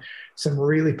seen some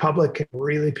really public and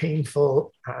really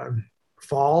painful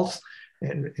falls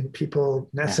and people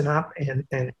messing up and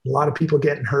a lot of people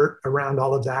getting hurt around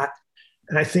all of that.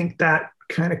 And I think that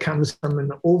kind of comes from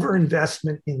an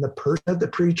overinvestment in the person of the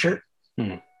preacher.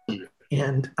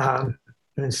 And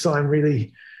so I'm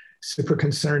really super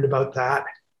concerned about that.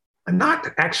 I'm not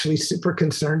actually super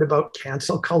concerned about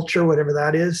cancel culture, whatever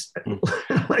that is,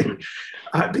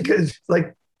 because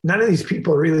like none of these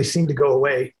people really seem to go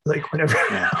away. Like whenever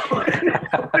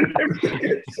they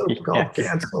get so-called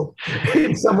canceled,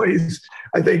 in some ways,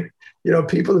 I think,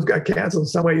 people who've got canceled, in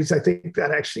some ways, I think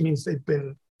that actually means they've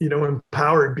been,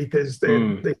 empowered because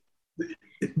they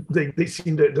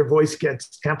seem to, their voice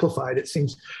gets amplified. It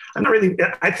seems,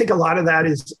 I think a lot of that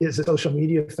is a social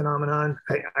media phenomenon.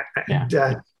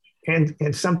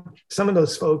 And some of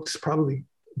those folks probably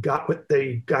got what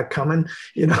they got coming,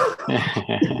 you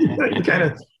kind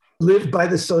of live by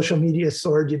the social media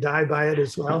sword, you die by it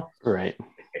as well. Right.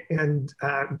 And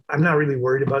I'm not really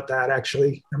worried about that,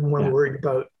 actually. I'm more worried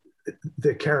about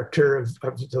the character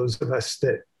of those of us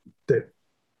that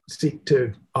seek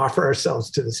to offer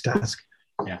ourselves to this task.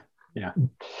 Yeah.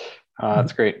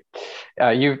 That's great.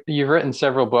 You've written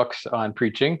several books on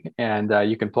preaching, and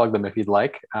you can plug them if you'd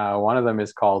like. One of them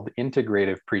is called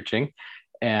Integrative Preaching.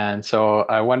 And so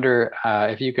I wonder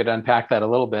if you could unpack that a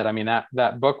little bit. I mean,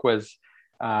 that book was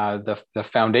the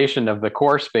foundation of the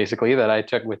course, basically, that I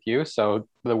took with you. So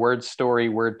the word story,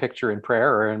 word picture, and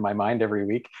prayer are in my mind every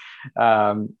week.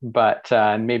 But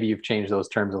maybe you've changed those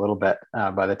terms a little bit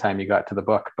by the time you got to the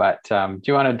book. But do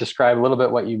you want to describe a little bit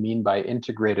what you mean by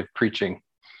integrative preaching?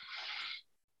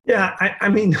 Yeah, I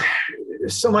mean,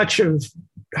 so much of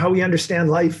how we understand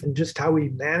life and just how we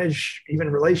manage even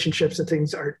relationships and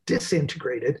things are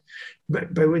disintegrated,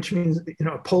 by which means,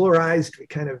 polarized. We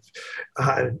kind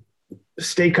of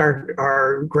stake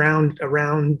our ground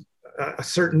around a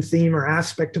certain theme or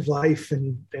aspect of life,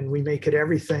 and we make it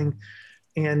everything.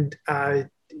 And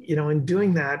in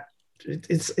doing that,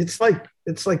 it's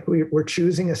like we're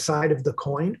choosing a side of the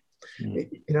coin,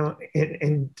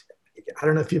 and I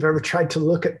don't know if you've ever tried to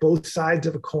look at both sides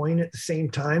of a coin at the same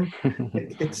time.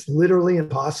 It's literally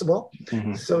impossible.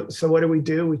 So what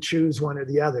do? We choose one or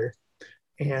the other.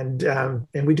 And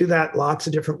we do that lots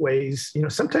of different ways.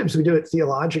 Sometimes we do it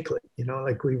theologically,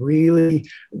 like we really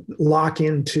lock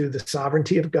into the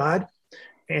sovereignty of God,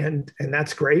 and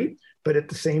that's great. But at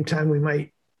the same time, we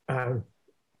might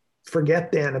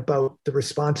forget then about the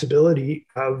responsibility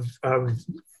of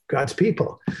God's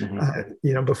people,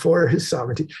 before his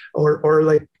sovereignty, or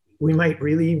like we might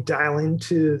really dial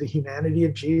into the humanity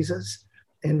of Jesus,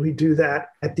 and we do that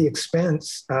at the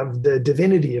expense of the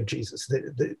divinity of Jesus,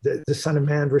 the Son of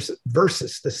Man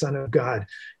versus the Son of God,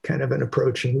 kind of an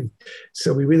approach. And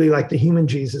so we really like the human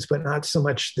Jesus, but not so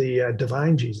much the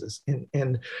divine Jesus,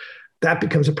 and that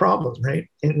becomes a problem, right?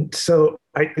 And so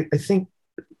I think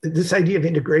this idea of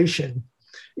integration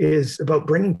is about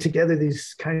bringing together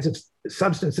these kinds of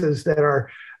substances that are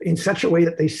in such a way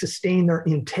that they sustain their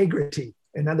integrity.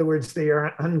 In other words, they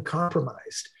are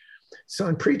uncompromised. So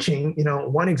in preaching,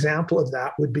 one example of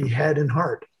that would be head and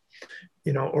heart,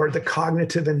 or the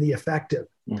cognitive and the affective.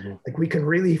 Like we can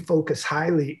really focus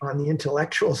highly on the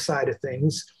intellectual side of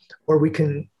things, or we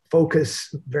can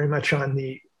focus very much on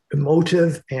the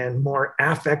emotive and more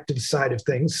affective side of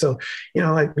things. So,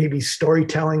 like maybe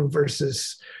storytelling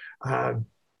versus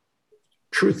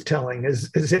truth telling, as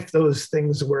if those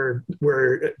things were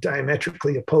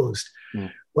diametrically opposed.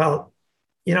 Well,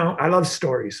 I love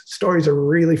stories. Stories are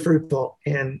really fruitful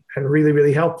and really,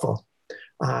 really helpful.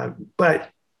 But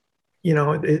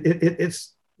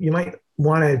it's you might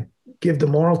want to give the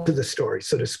moral to the story,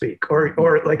 so to speak,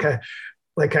 or like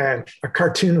a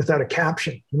cartoon without a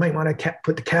caption. You might want to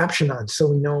put the caption on so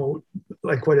we know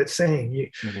like what it's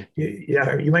saying.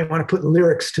 You might want to put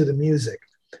lyrics to the music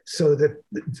so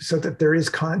that there is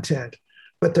content,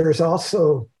 but there's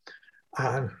also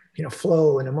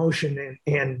flow and emotion,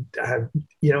 and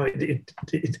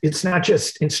it's not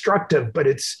just instructive, but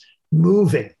it's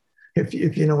moving, if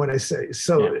you know what I say.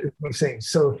 So what I'm saying.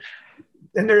 So,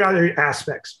 and there are other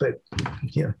aspects, but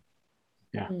yeah.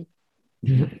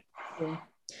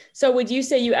 So would you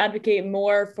say you advocate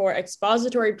more for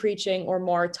expository preaching or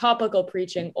more topical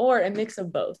preaching, or a mix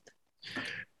of both?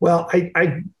 Well,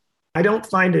 I don't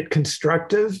find it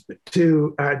constructive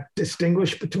to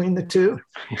distinguish between the two.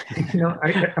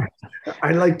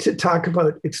 I like to talk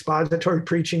about expository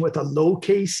preaching with a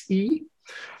lowercase e,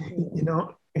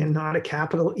 and not a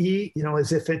capital E,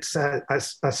 as if it's a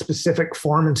specific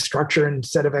form and structure and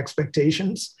set of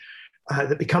expectations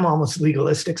that become almost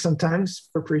legalistic sometimes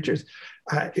for preachers.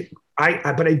 But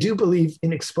I do believe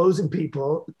in exposing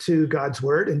people to God's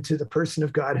word and to the person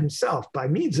of God himself by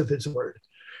means of his word.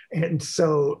 And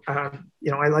so, I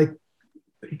like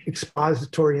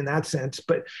expository in that sense,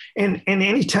 but, and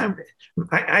anytime,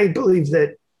 I believe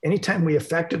that anytime we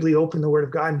effectively open the Word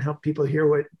of God and help people hear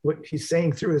what he's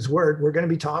saying through his word, we're going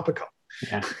to be topical.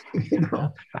 Yeah.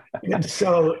 And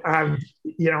so,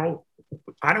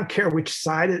 I don't care which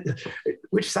side of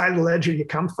the ledger you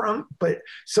come from, but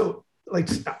so like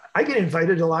I get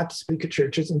invited a lot to speak at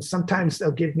churches, and sometimes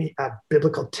they'll give me a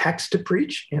biblical text to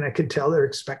preach, and I could tell they're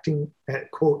expecting a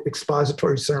quote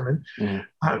expository sermon.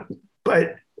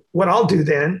 But what I'll do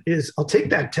then is I'll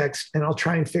take that text and I'll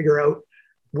try and figure out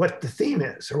what the theme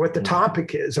is or what the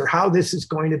topic is or how this is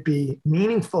going to be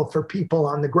meaningful for people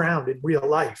on the ground in real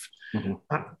life.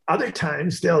 Other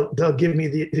times they'll give me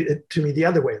the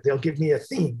other way. They'll give me a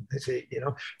theme. They say,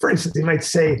 for instance, they might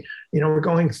say, we're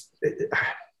going,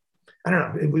 I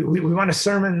don't know, we want a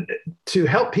sermon to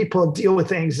help people deal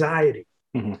with anxiety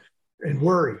and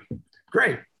worry.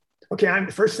 Great. Okay,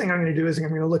 the first thing I'm going to do is I'm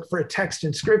going to look for a text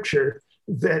in Scripture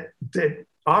that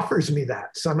offers me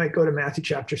that. So I might go to Matthew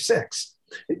chapter 6,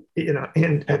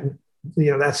 and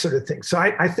that sort of thing. So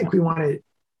I think we want to.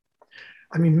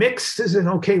 I mean, mix is an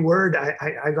okay word.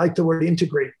 I like the word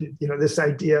integrate. This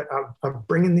idea of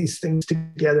bringing these things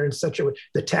together in such a way,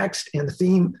 the text and the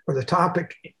theme or the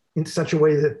topic in such a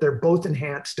way that they're both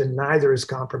enhanced and neither is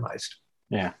compromised.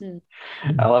 Yeah.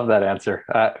 I love that answer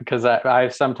because I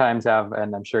sometimes have,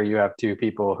 and I'm sure you have too,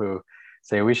 people who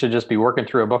say we should just be working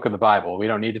through a book of the Bible. We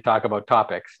don't need to talk about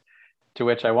topics, to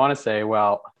which I want to say,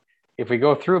 well, if we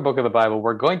go through a book of the Bible,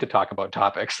 we're going to talk about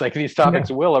topics. Like these topics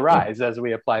will arise as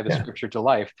we apply the Scripture to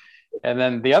life. And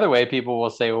then the other way, people will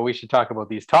say, well, we should talk about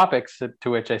these topics, to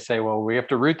which I say, well, we have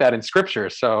to root that in Scripture.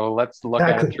 So let's look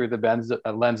at it through the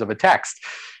lens of a text.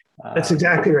 That's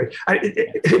exactly right.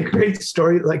 A great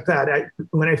story like that.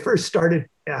 When I first started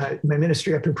my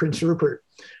ministry up in Prince Rupert,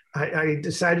 I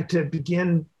decided to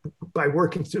begin by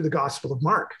working through the Gospel of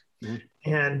Mark.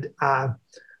 And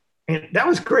that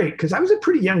was great because I was a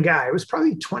pretty young guy. I was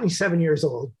probably 27 years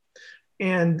old.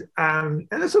 And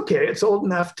that's okay. It's old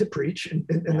enough to preach. And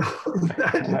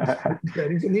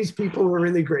these people were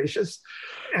really gracious.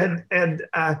 But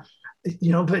I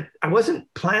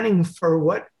wasn't planning for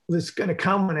what was going to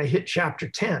come when I hit chapter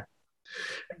 10.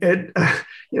 And,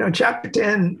 chapter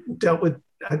 10 dealt with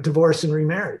divorce and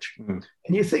remarriage. And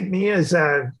you think me as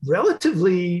a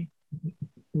relatively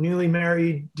newly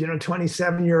married,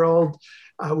 27-year-old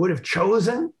would have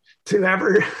chosen to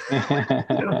ever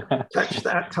touch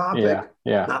that topic?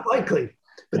 Not likely.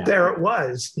 But there it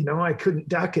was, I couldn't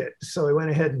duck it. So I went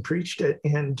ahead and preached it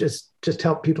and just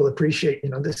helped people appreciate,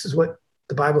 this is what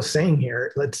the Bible's saying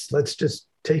here. Let's just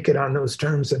take it on those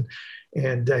terms and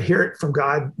hear it from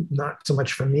God, not so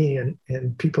much from me.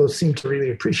 And people seem to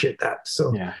really appreciate that.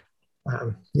 So,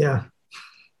 yeah,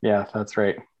 that's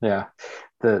right. Yeah.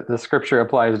 The Scripture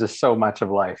applies to so much of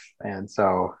life. And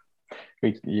so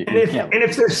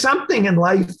if there's something in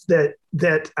life that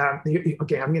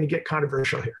okay, I'm going to get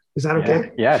controversial here. Is that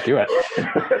okay? Yeah, do it.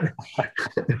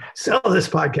 Sell this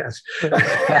podcast.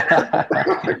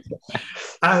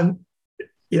 I've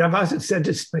often said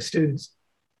to my students,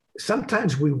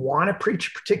 sometimes we want to preach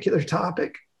a particular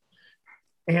topic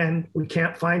and we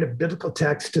can't find a biblical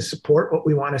text to support what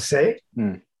we want to say.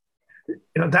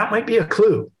 That might be a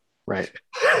clue. Right.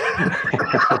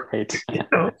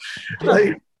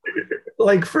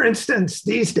 Like for instance,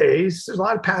 these days, there's a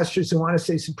lot of pastors who want to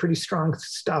say some pretty strong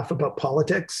stuff about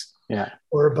politics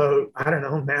or about, I don't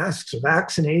know, masks or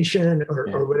vaccination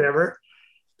or whatever.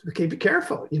 Okay, be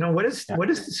careful. What does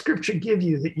the Scripture give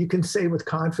you that you can say with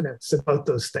confidence about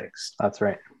those things? That's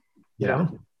right.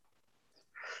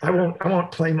 I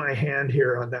won't play my hand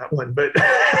here on that one, but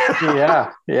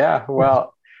yeah.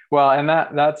 Well, and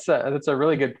that's a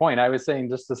really good point. I was saying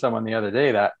just to someone the other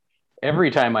day that every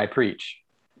time I preach,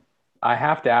 I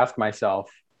have to ask myself,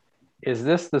 is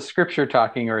this the Scripture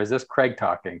talking or is this Craig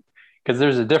talking? Because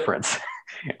there's a difference.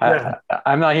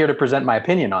 I'm not here to present my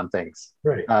opinion on things.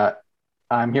 Right.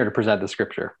 I'm here to present the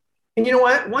Scripture. And you know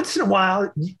what? Once in a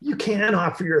while, you can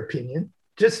offer your opinion.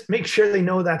 Just make sure they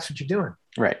know that's what you're doing.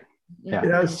 Right.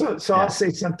 Yeah. So I'll say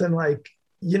something like,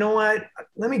 you know what?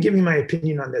 Let me give you my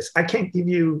opinion on this. I can't give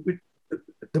you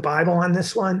the Bible on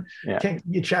this one. Can't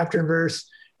give you chapter and verse.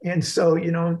 And so,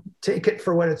 take it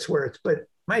for what it's worth. But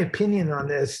my opinion on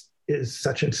this is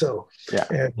such and so.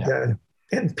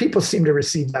 And people seem to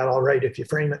receive that all right if you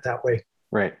frame it that way.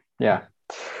 Right. Yeah.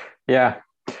 Yeah.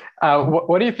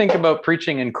 What do you think about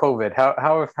preaching in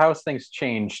COVID? How's things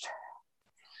changed?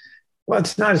 Well,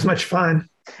 it's not as much fun.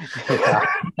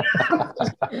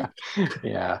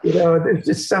 Yeah. It's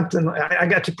just something. I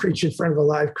got to preach in front of a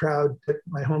live crowd at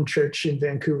my home church in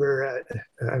Vancouver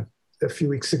a few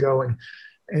weeks ago, and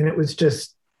it was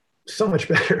just so much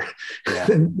better Yeah.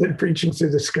 than preaching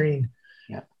through the screen.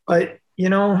 Yeah. But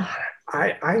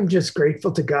I'm just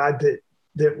grateful to God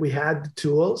that we had the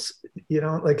tools.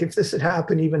 Like if this had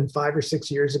happened even 5 or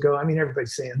 6 years ago, I mean,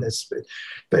 everybody's saying this,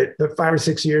 but 5 or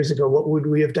 6 years ago, what would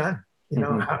we have done?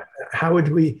 How would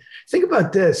we think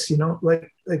about this?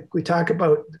 Like we talk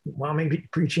about, well, maybe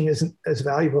preaching isn't as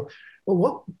valuable.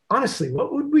 Well, honestly,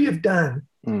 what would we have done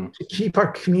to keep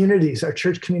our communities, our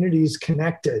church communities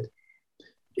connected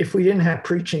if we didn't have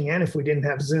preaching and if we didn't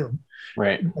have Zoom?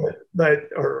 Right. But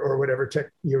or whatever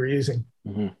tech you were using.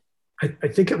 Mm-hmm. I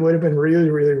think it would have been really,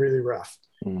 really, really rough.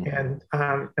 Mm-hmm.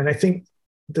 And I think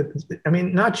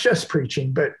not just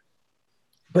preaching, but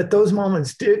those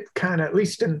moments did kind of, at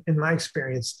least in my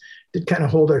experience, did kind of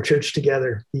hold our church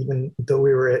together, even though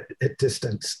we were at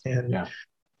distance, and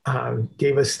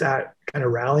gave us that kind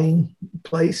of rallying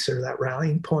place or that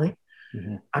rallying point.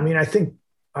 Mm-hmm. I mean, I think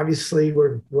obviously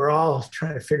we're all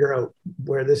trying to figure out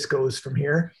where this goes from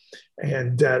here,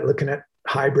 and looking at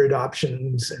hybrid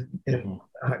options, and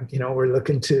we're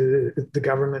looking to the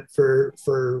government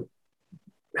for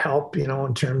help,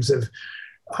 in terms of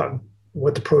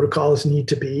what the protocols need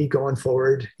to be going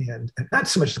forward, and not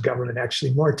so much the government,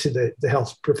 actually more to the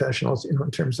health professionals,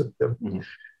 in terms of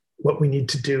what we need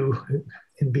to do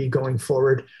and be going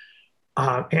forward.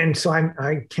 And so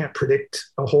I can't predict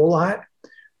a whole lot,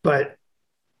 but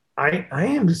I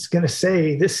am just going to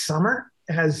say this summer,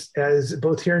 as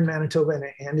both here in Manitoba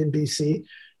and in BC,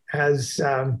 as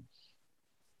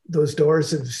those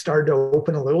doors have started to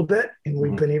open a little bit, and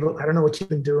we've been able, I don't know what you've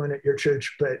been doing at your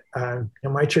church, but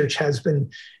my church has been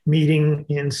meeting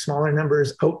in smaller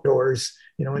numbers outdoors,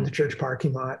 in the church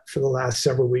parking lot for the last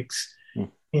several weeks.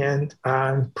 And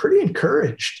I'm pretty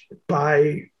encouraged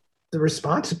by the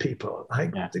response of people. I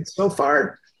think so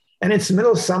far, and it's the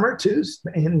middle of summer too,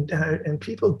 and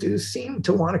people do seem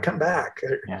to want to come back.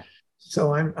 Yeah.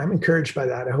 So I'm encouraged by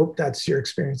that. I hope that's your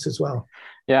experience as well.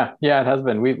 Yeah, it has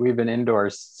been. We've been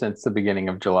indoors since the beginning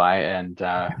of July, and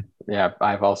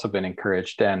I've also been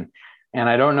encouraged. And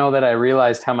I don't know that I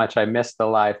realized how much I missed the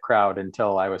live crowd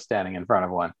until I was standing in front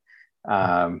of one.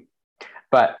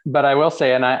 But I will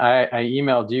say, and I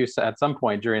emailed you at some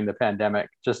point during the pandemic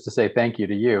just to say thank you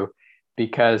to you,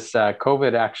 because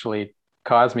COVID actually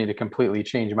caused me to completely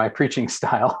change my preaching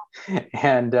style.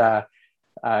 And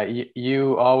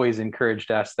you always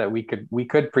encouraged us that we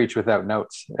could preach without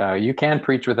notes. You can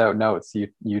preach without notes,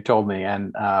 you told me,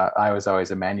 and I was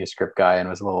always a manuscript guy and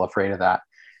was a little afraid of that.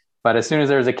 But as soon as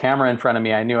there was a camera in front of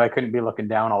me, I knew I couldn't be looking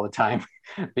down all the time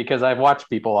because I've watched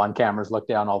people on cameras look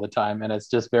down all the time, and it's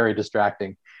just very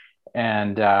distracting.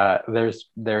 And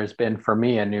there's been for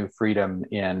me a new freedom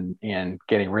in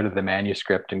getting rid of the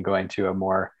manuscript and going to a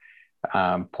more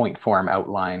point form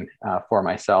outline for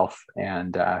myself.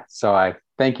 And so I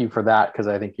thank you for that, because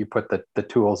I think you put the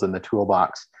tools in the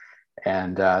toolbox,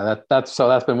 and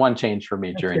that's been one change for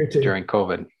me during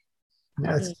COVID.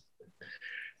 Yeah.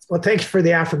 Well, thank you for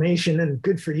the affirmation, and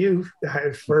good for you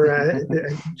for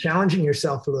challenging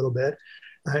yourself a little bit.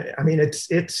 I mean,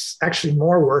 it's actually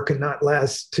more work and not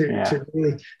less to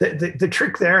really, the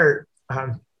trick there,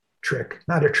 not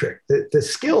a trick, the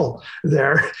skill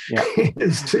there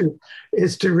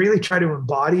is to really try to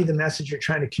embody the message you're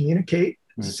trying to communicate.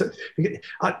 So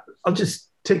I'll just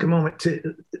take a moment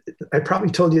I probably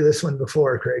told you this one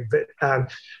before, Craig, but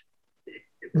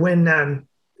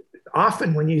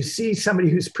often when you see somebody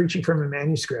who's preaching from a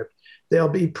manuscript, they'll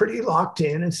be pretty locked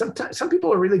in, and sometimes some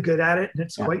people are really good at it, and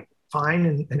it's quite fine,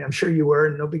 and I'm sure you were,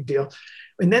 and no big deal.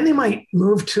 And then they might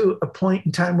move to a point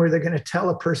in time where they're going to tell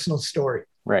a personal story.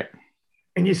 Right.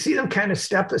 And you see them kind of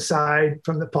step aside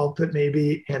from the pulpit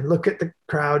maybe and look at the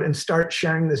crowd and start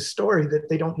sharing this story that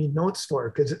they don't need notes for,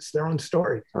 because it's their own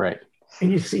story. Right. And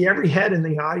you see every head in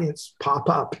the audience pop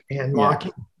up and lock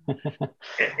in.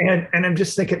 and I'm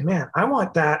just thinking, man, I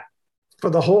want that for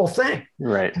the whole thing.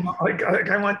 Right. Like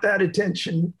I want that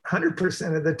attention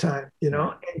 100% of the time,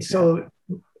 And so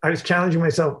I was challenging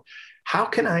myself, how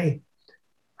can I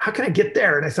get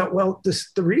there? And I thought, well,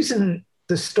 the reason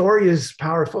the story is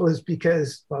powerful is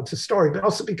because, well, it's a story, but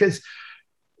also because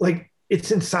like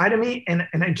it's inside of me, and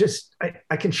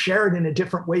I can share it in a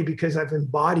different way because I've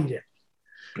embodied it.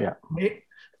 Yeah. Right?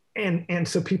 And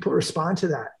so people respond to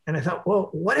that. And I thought, well,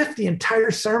 what if the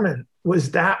entire sermon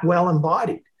was that well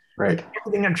embodied? Right. Like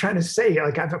everything I'm trying to say,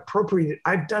 like I've appropriated,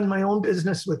 I've done my own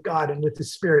business with God and with the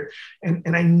Spirit.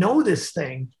 And I know this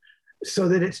thing so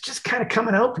that it's just kind of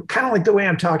coming out, kind of like the way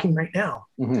I'm talking right now.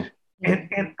 Mm-hmm.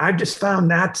 And I've just found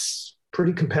that's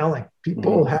pretty compelling.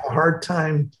 People have a hard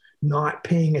time not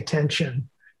paying attention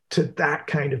to that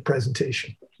kind of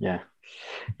presentation. Yeah.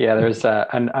 Yeah, there's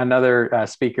another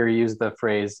speaker used the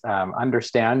phrase,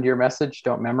 understand your message,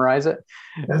 don't memorize it.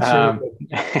 That's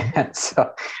And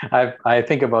so I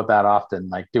think about that often.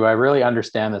 Like, do I really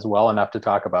understand this well enough to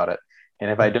talk about it? And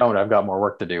if I don't, I've got more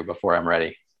work to do before I'm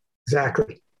ready.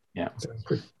 exactly. Yeah.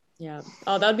 Exactly. Yeah.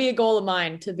 Oh, that'd be a goal of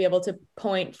mine, to be able to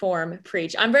point, form,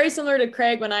 preach. I'm very similar to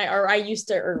Craig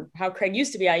how Craig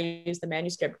used to be, I use the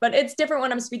manuscript, but it's different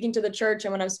when I'm speaking to the church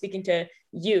and when I'm speaking to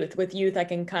youth. With youth, I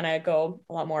can kind of go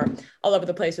a lot more all over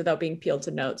the place without being peeled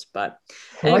to notes. But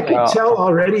anyway. anyway. I can tell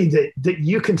already that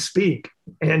you can speak,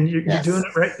 and you're doing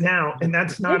it right now. And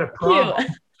that's not a problem.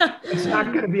 It's not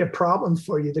going to be a problem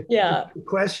for you. The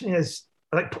question is,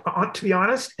 like, to be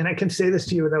honest, and I can say this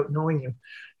to you without knowing you,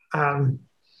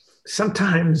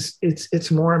 sometimes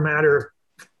it's more a matter of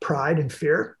pride and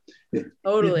fear.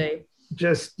 Totally.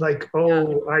 Just like,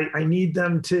 I need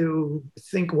them to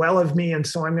think well of me, and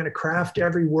so I'm going to craft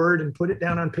every word and put it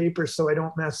down on paper so I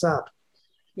don't mess up.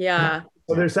 Yeah.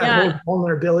 So there's that whole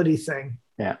vulnerability thing.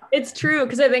 Yeah, it's true,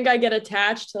 because I think I get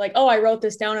attached to, like, I wrote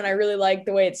this down and I really like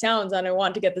the way it sounds and I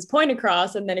want to get this point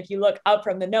across. And then if you look up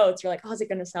from the notes, you're like, is it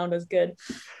going to sound as good?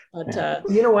 But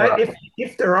you know what?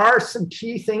 If there are some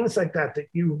key things like that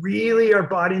you really are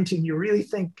bought into, and you really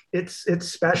think it's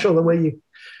special, the way you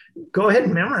go ahead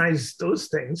and memorize those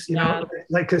things, you know,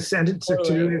 like a sentence or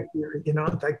two, you know,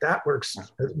 like that works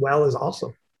as well as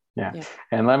also. Yeah.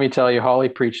 And let me tell you, Holly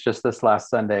preached just this last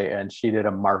Sunday and she did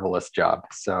a marvelous job.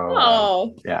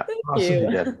 So thank you. She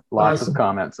did lots of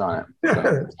comments on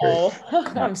it. So.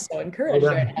 I'm so encouraged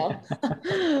right now.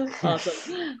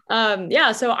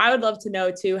 Awesome. So I would love to know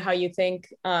too how you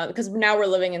think, because now we're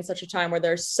living in such a time where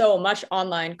there's so much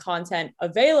online content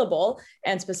available,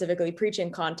 and specifically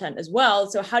preaching content as well.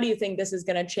 So how do you think this is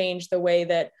going to change the way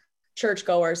that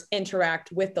churchgoers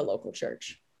interact with the local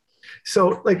church?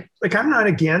 So like I'm not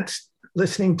against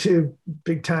listening to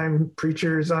big time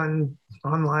preachers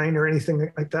online or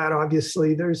anything like that.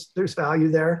 Obviously there's value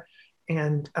there,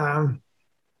 and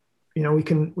you know, we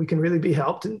can really be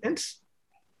helped, and it's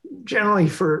generally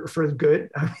for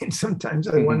good. I mean, sometimes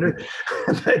I wonder,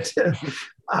 but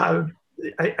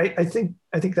I think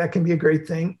that can be a great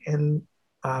thing. And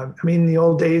I mean, in the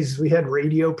old days we had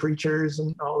radio preachers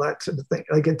and all that sort of thing.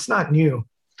 Like, it's not new.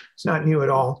 It's not new at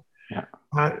all. Yeah.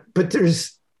 But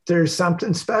there's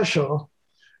something special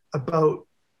about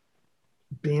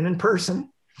being in person,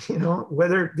 you know,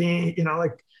 whether it be, you know,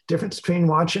 like difference between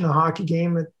watching a hockey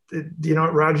game at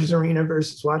Rogers Arena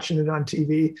versus watching it on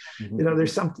TV. Mm-hmm. You know,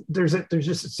 there's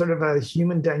just sort of a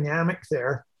human dynamic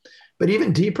there. But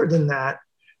even deeper than that,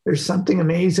 there's something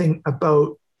amazing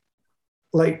about,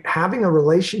 like, having a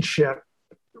relationship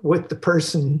with the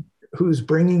person who's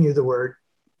bringing you the word,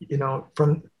 you know,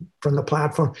 from the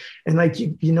platform. And like,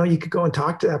 you know, you could go and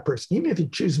talk to that person, even if you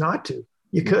choose not to,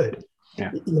 you could.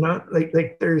 Yeah. You know,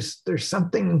 like there's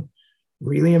something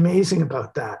really amazing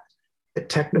about that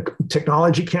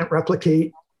technology can't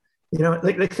replicate. You know,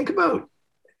 like think about,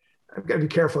 I've got to be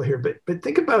careful here, but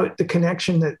think about the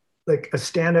connection that, like, a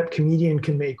stand-up comedian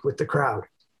can make with the crowd.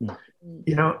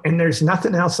 You know, and there's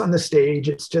nothing else on the stage.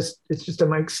 It's just a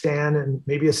mic stand and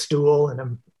maybe a stool and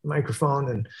a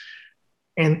microphone,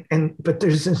 but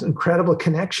there's this incredible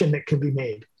connection that can be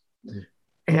made.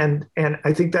 And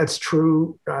I think that's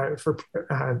true for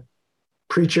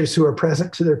preachers who are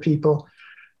present to their people.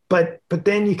 But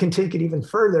then you can take it even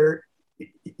further,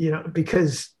 you know,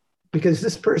 because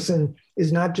this person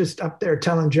is not just up there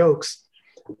telling jokes.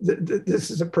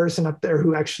 This is a person up there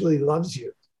who actually loves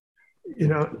you, you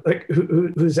know, like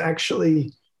who's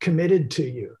actually committed to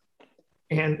you,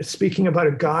 and speaking about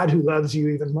a God who loves you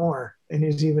even more and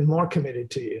is even more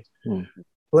committed to you.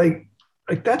 Like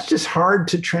that's just hard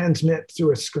to transmit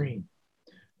through a screen.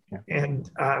 Yeah.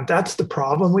 And that's the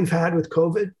problem we've had with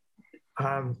COVID.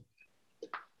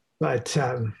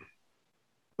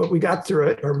 But we got through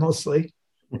it, or mostly,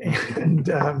 and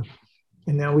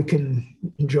now we can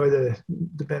enjoy the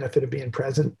benefit of being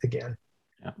present again.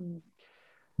 Yeah.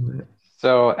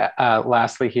 So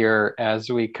lastly here, as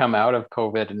we come out of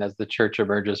COVID and as the church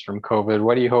emerges from COVID,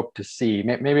 what do you hope to see?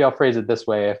 Maybe I'll phrase it this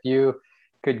way. If you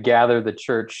could gather the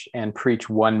church and preach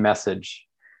one message,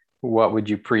 what would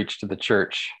you preach to the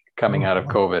church coming out of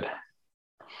COVID?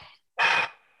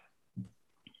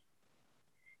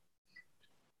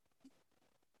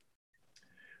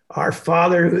 Our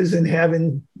Father who is in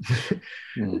heaven,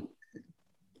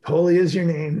 holy is your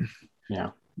name.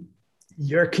 Yeah.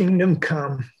 Your kingdom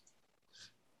come.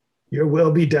 Your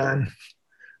will be done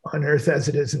on earth as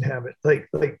it is in heaven. Like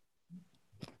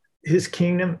his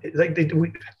kingdom,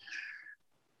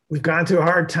 we've gone through a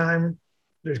hard time.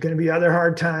 There's going to be other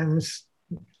hard times,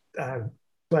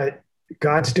 but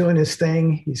God's doing his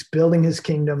thing. He's building his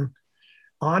kingdom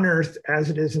on earth as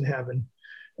it is in heaven.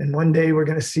 And one day we're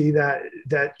going to see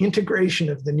that integration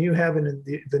of the new heaven and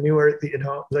the new earth,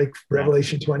 like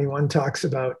Revelation 21 talks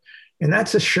about. And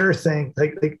that's a sure thing.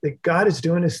 Like God is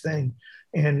doing his thing.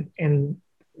 And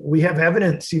we have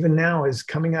evidence even now is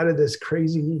coming out of this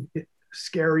crazy,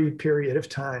 scary period of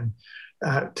time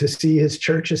to see his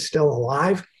church is still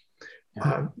alive.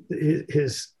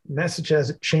 His message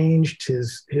hasn't changed.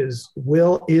 His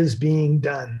will is being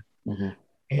done.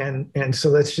 Mm-hmm. And so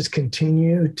let's just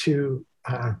continue to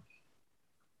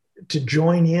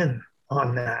join in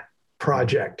on that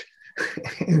project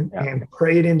and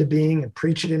pray it into being and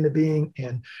preach it into being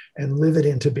and live it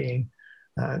into being,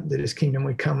 that his kingdom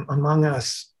would come among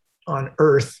us on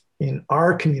earth in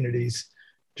our communities,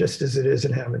 just as it is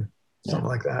in heaven, something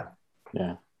like that.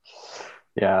 Yeah.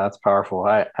 That's powerful.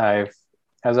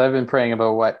 As I've been praying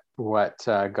about what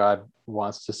God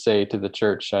wants to say to the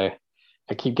church, I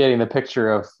keep getting the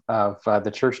picture of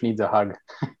the church needs a hug,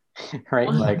 right?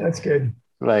 Like that's good.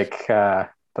 Like the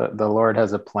Lord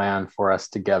has a plan for us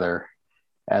together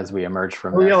as we emerge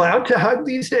from. Are we allowed to hug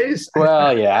these days?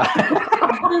 Well, yeah.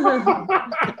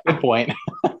 Good point.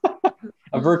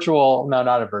 Not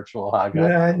a virtual hug.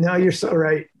 Yeah, no, you're so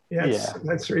right.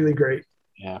 That's really great.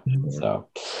 Yeah. So,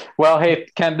 well, hey,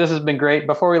 Kent, this has been great.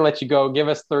 Before we let you go, give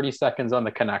us 30 seconds on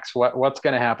the Canucks. What's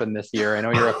going to happen this year? I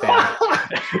know you're a fan.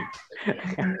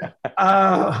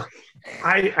 I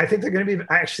think they're going to be.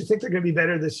 I actually think they're going to be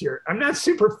better this year. I'm not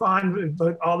super fond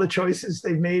of all the choices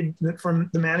they've made from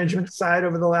the management side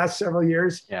over the last several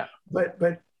years. Yeah. But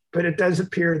it does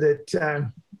appear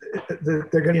that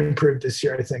they're going to improve this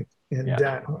year, I think, and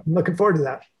I'm looking forward to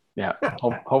that. Yeah.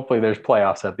 Hopefully there's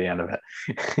playoffs at the end of it.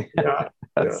 Yeah.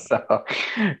 So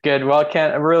good. Well,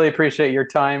 Kent, I really appreciate your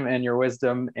time and your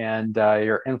wisdom and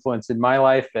your influence in my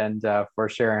life and for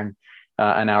sharing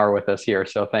an hour with us here.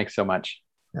 So thanks so much.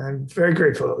 I'm very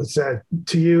grateful. It's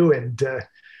to you and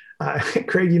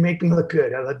Craig, you make me look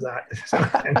good. I love that.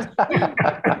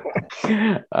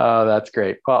 Oh, that's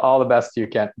great. Well, all the best to you,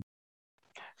 Kent.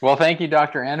 Well, thank you,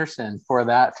 Dr. Anderson, for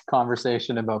that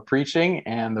conversation about preaching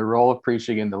and the role of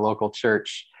preaching in the local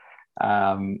church.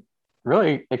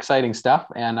 Really exciting stuff.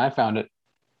 And I found it,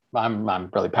 I'm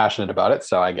really passionate about it.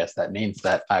 So I guess that means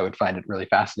that I would find it really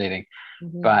fascinating.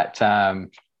 Mm-hmm. But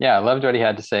I loved what he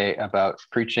had to say about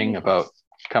preaching, about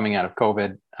coming out of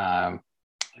COVID,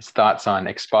 his thoughts on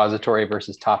expository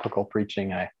versus topical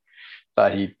preaching. I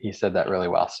thought he said that really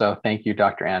well. So thank you,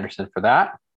 Dr. Anderson, for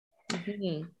that.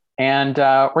 Mm-hmm. And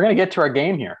we're going to get to our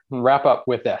game here and wrap up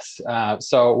with this.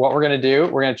 So what we're going to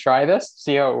do, we're going to try this,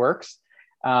 see how it works.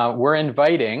 We're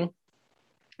inviting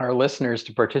our listeners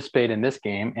to participate in this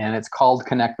game, and it's called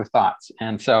Connect the Thoughts.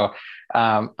 And so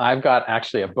I've got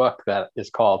actually a book that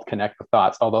is called Connect the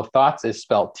Thoughts, although thoughts is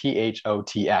spelled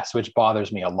THOTS, which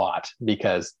bothers me a lot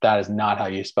because that is not how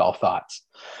you spell thoughts.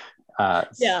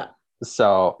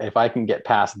 So if I can get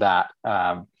past that,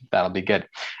 that'll be good.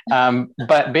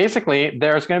 But basically,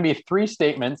 there's going to be 3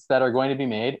 statements that are going to be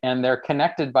made, and they're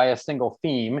connected by a single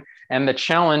theme. And the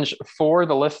challenge for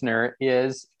the listener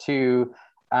is to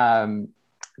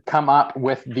come up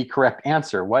with the correct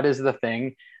answer. What is the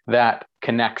thing that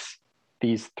connects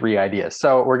these 3 ideas?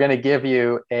 So we're going to give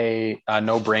you a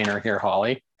no-brainer here,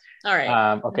 Holly. All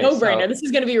right. Okay. No-brainer. So this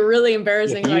is going to be really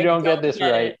embarrassing. If you don't get this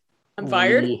right, I'm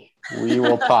fired. We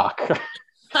will talk.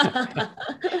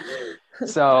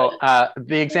 So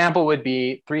the example would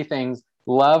be 3 things: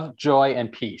 love, joy,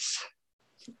 and peace.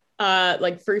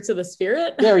 Like fruits of the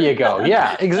spirit. There you go.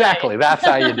 Yeah, exactly. That's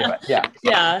how you do it. Yeah.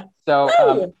 Yeah.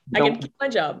 So I can keep my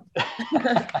job.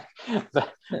 the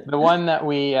one that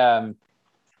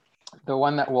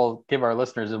we'll give our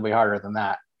listeners will be harder than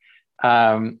that.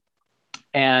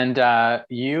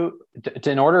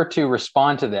 In order to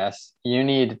respond to this, you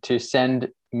need to send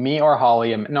me or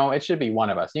Holly. It should be one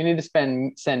of us. You need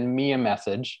to send me a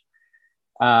message.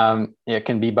 It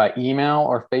can be by email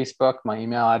or Facebook. My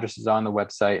email address is on the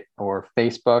website, or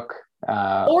Facebook.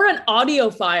 Or an audio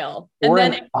file. And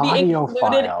then it be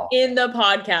included in the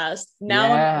podcast.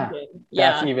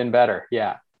 That's even better.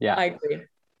 Yeah. I agree.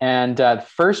 And the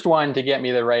first one to get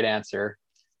me the right answer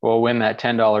will win that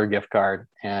 $10 gift card.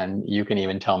 And you can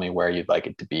even tell me where you'd like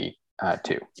it to be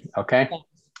too. Okay.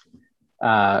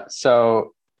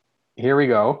 So here we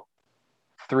go.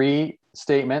 3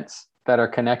 statements that are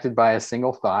connected by a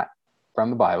single thought from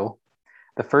the Bible.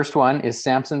 The first one is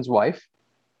Samson's wife.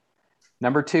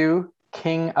 Number 2,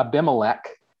 King Abimelech.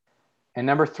 And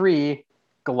number 3,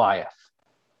 Goliath.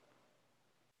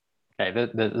 Okay,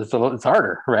 it's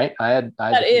harder, right? I had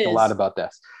to think a lot about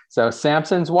this. So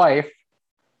Samson's wife,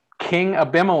 King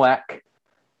Abimelech,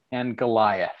 and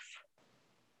Goliath.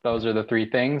 Those are the three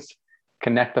things.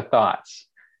 Connect the thoughts.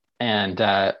 And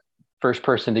first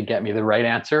person to get me the right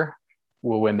answer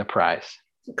will win the prize.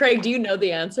 Craig, do you know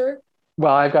the answer?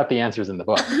 Well, I've got the answers in the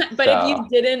book. But if you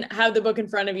didn't have the book in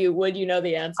front of you, would you know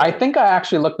the answer? I think I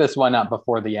actually looked this one up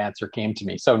before the answer came to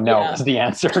me. So no is the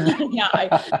answer. Yeah,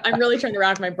 I'm really trying to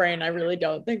rack my brain. I really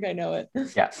don't think I know it.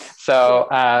 Yeah. So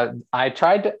I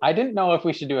didn't know if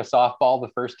we should do a softball the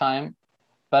first time,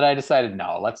 but I decided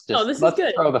no, let's throw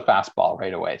the fastball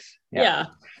right away. Yeah.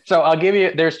 So I'll give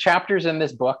you, there's chapters in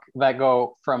this book that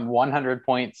go from 100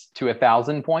 points to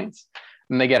 1,000 points.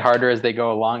 And they get harder as they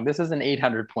go along. This is an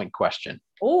 800-point question.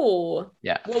 Oh,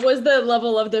 yeah. What was the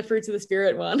level of the fruits of the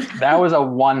spirit one? That was a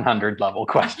 100 level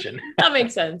question. That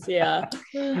makes sense. Yeah.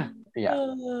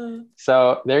 Yeah.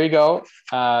 So there you go.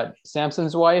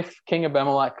 Samson's wife, King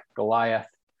Abimelech, Goliath,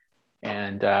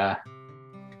 and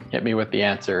hit me with the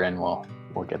answer, and we'll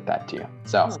get that to you.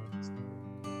 So,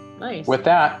 nice. With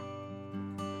that,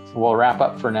 we'll wrap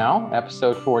up for now.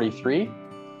 Episode 43.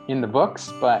 In the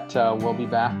books, but we'll be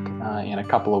back in a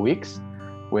couple of weeks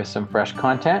with some fresh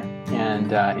content.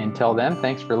 And until then,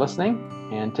 thanks for listening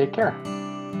and take care.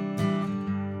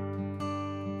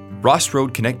 Ross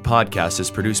Road Connect podcast is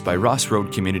produced by Ross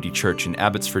Road Community Church in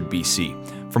Abbotsford,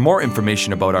 BC. For more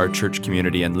information about our church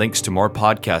community and links to more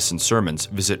podcasts and sermons,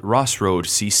 visit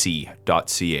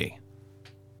rossroadcc.ca.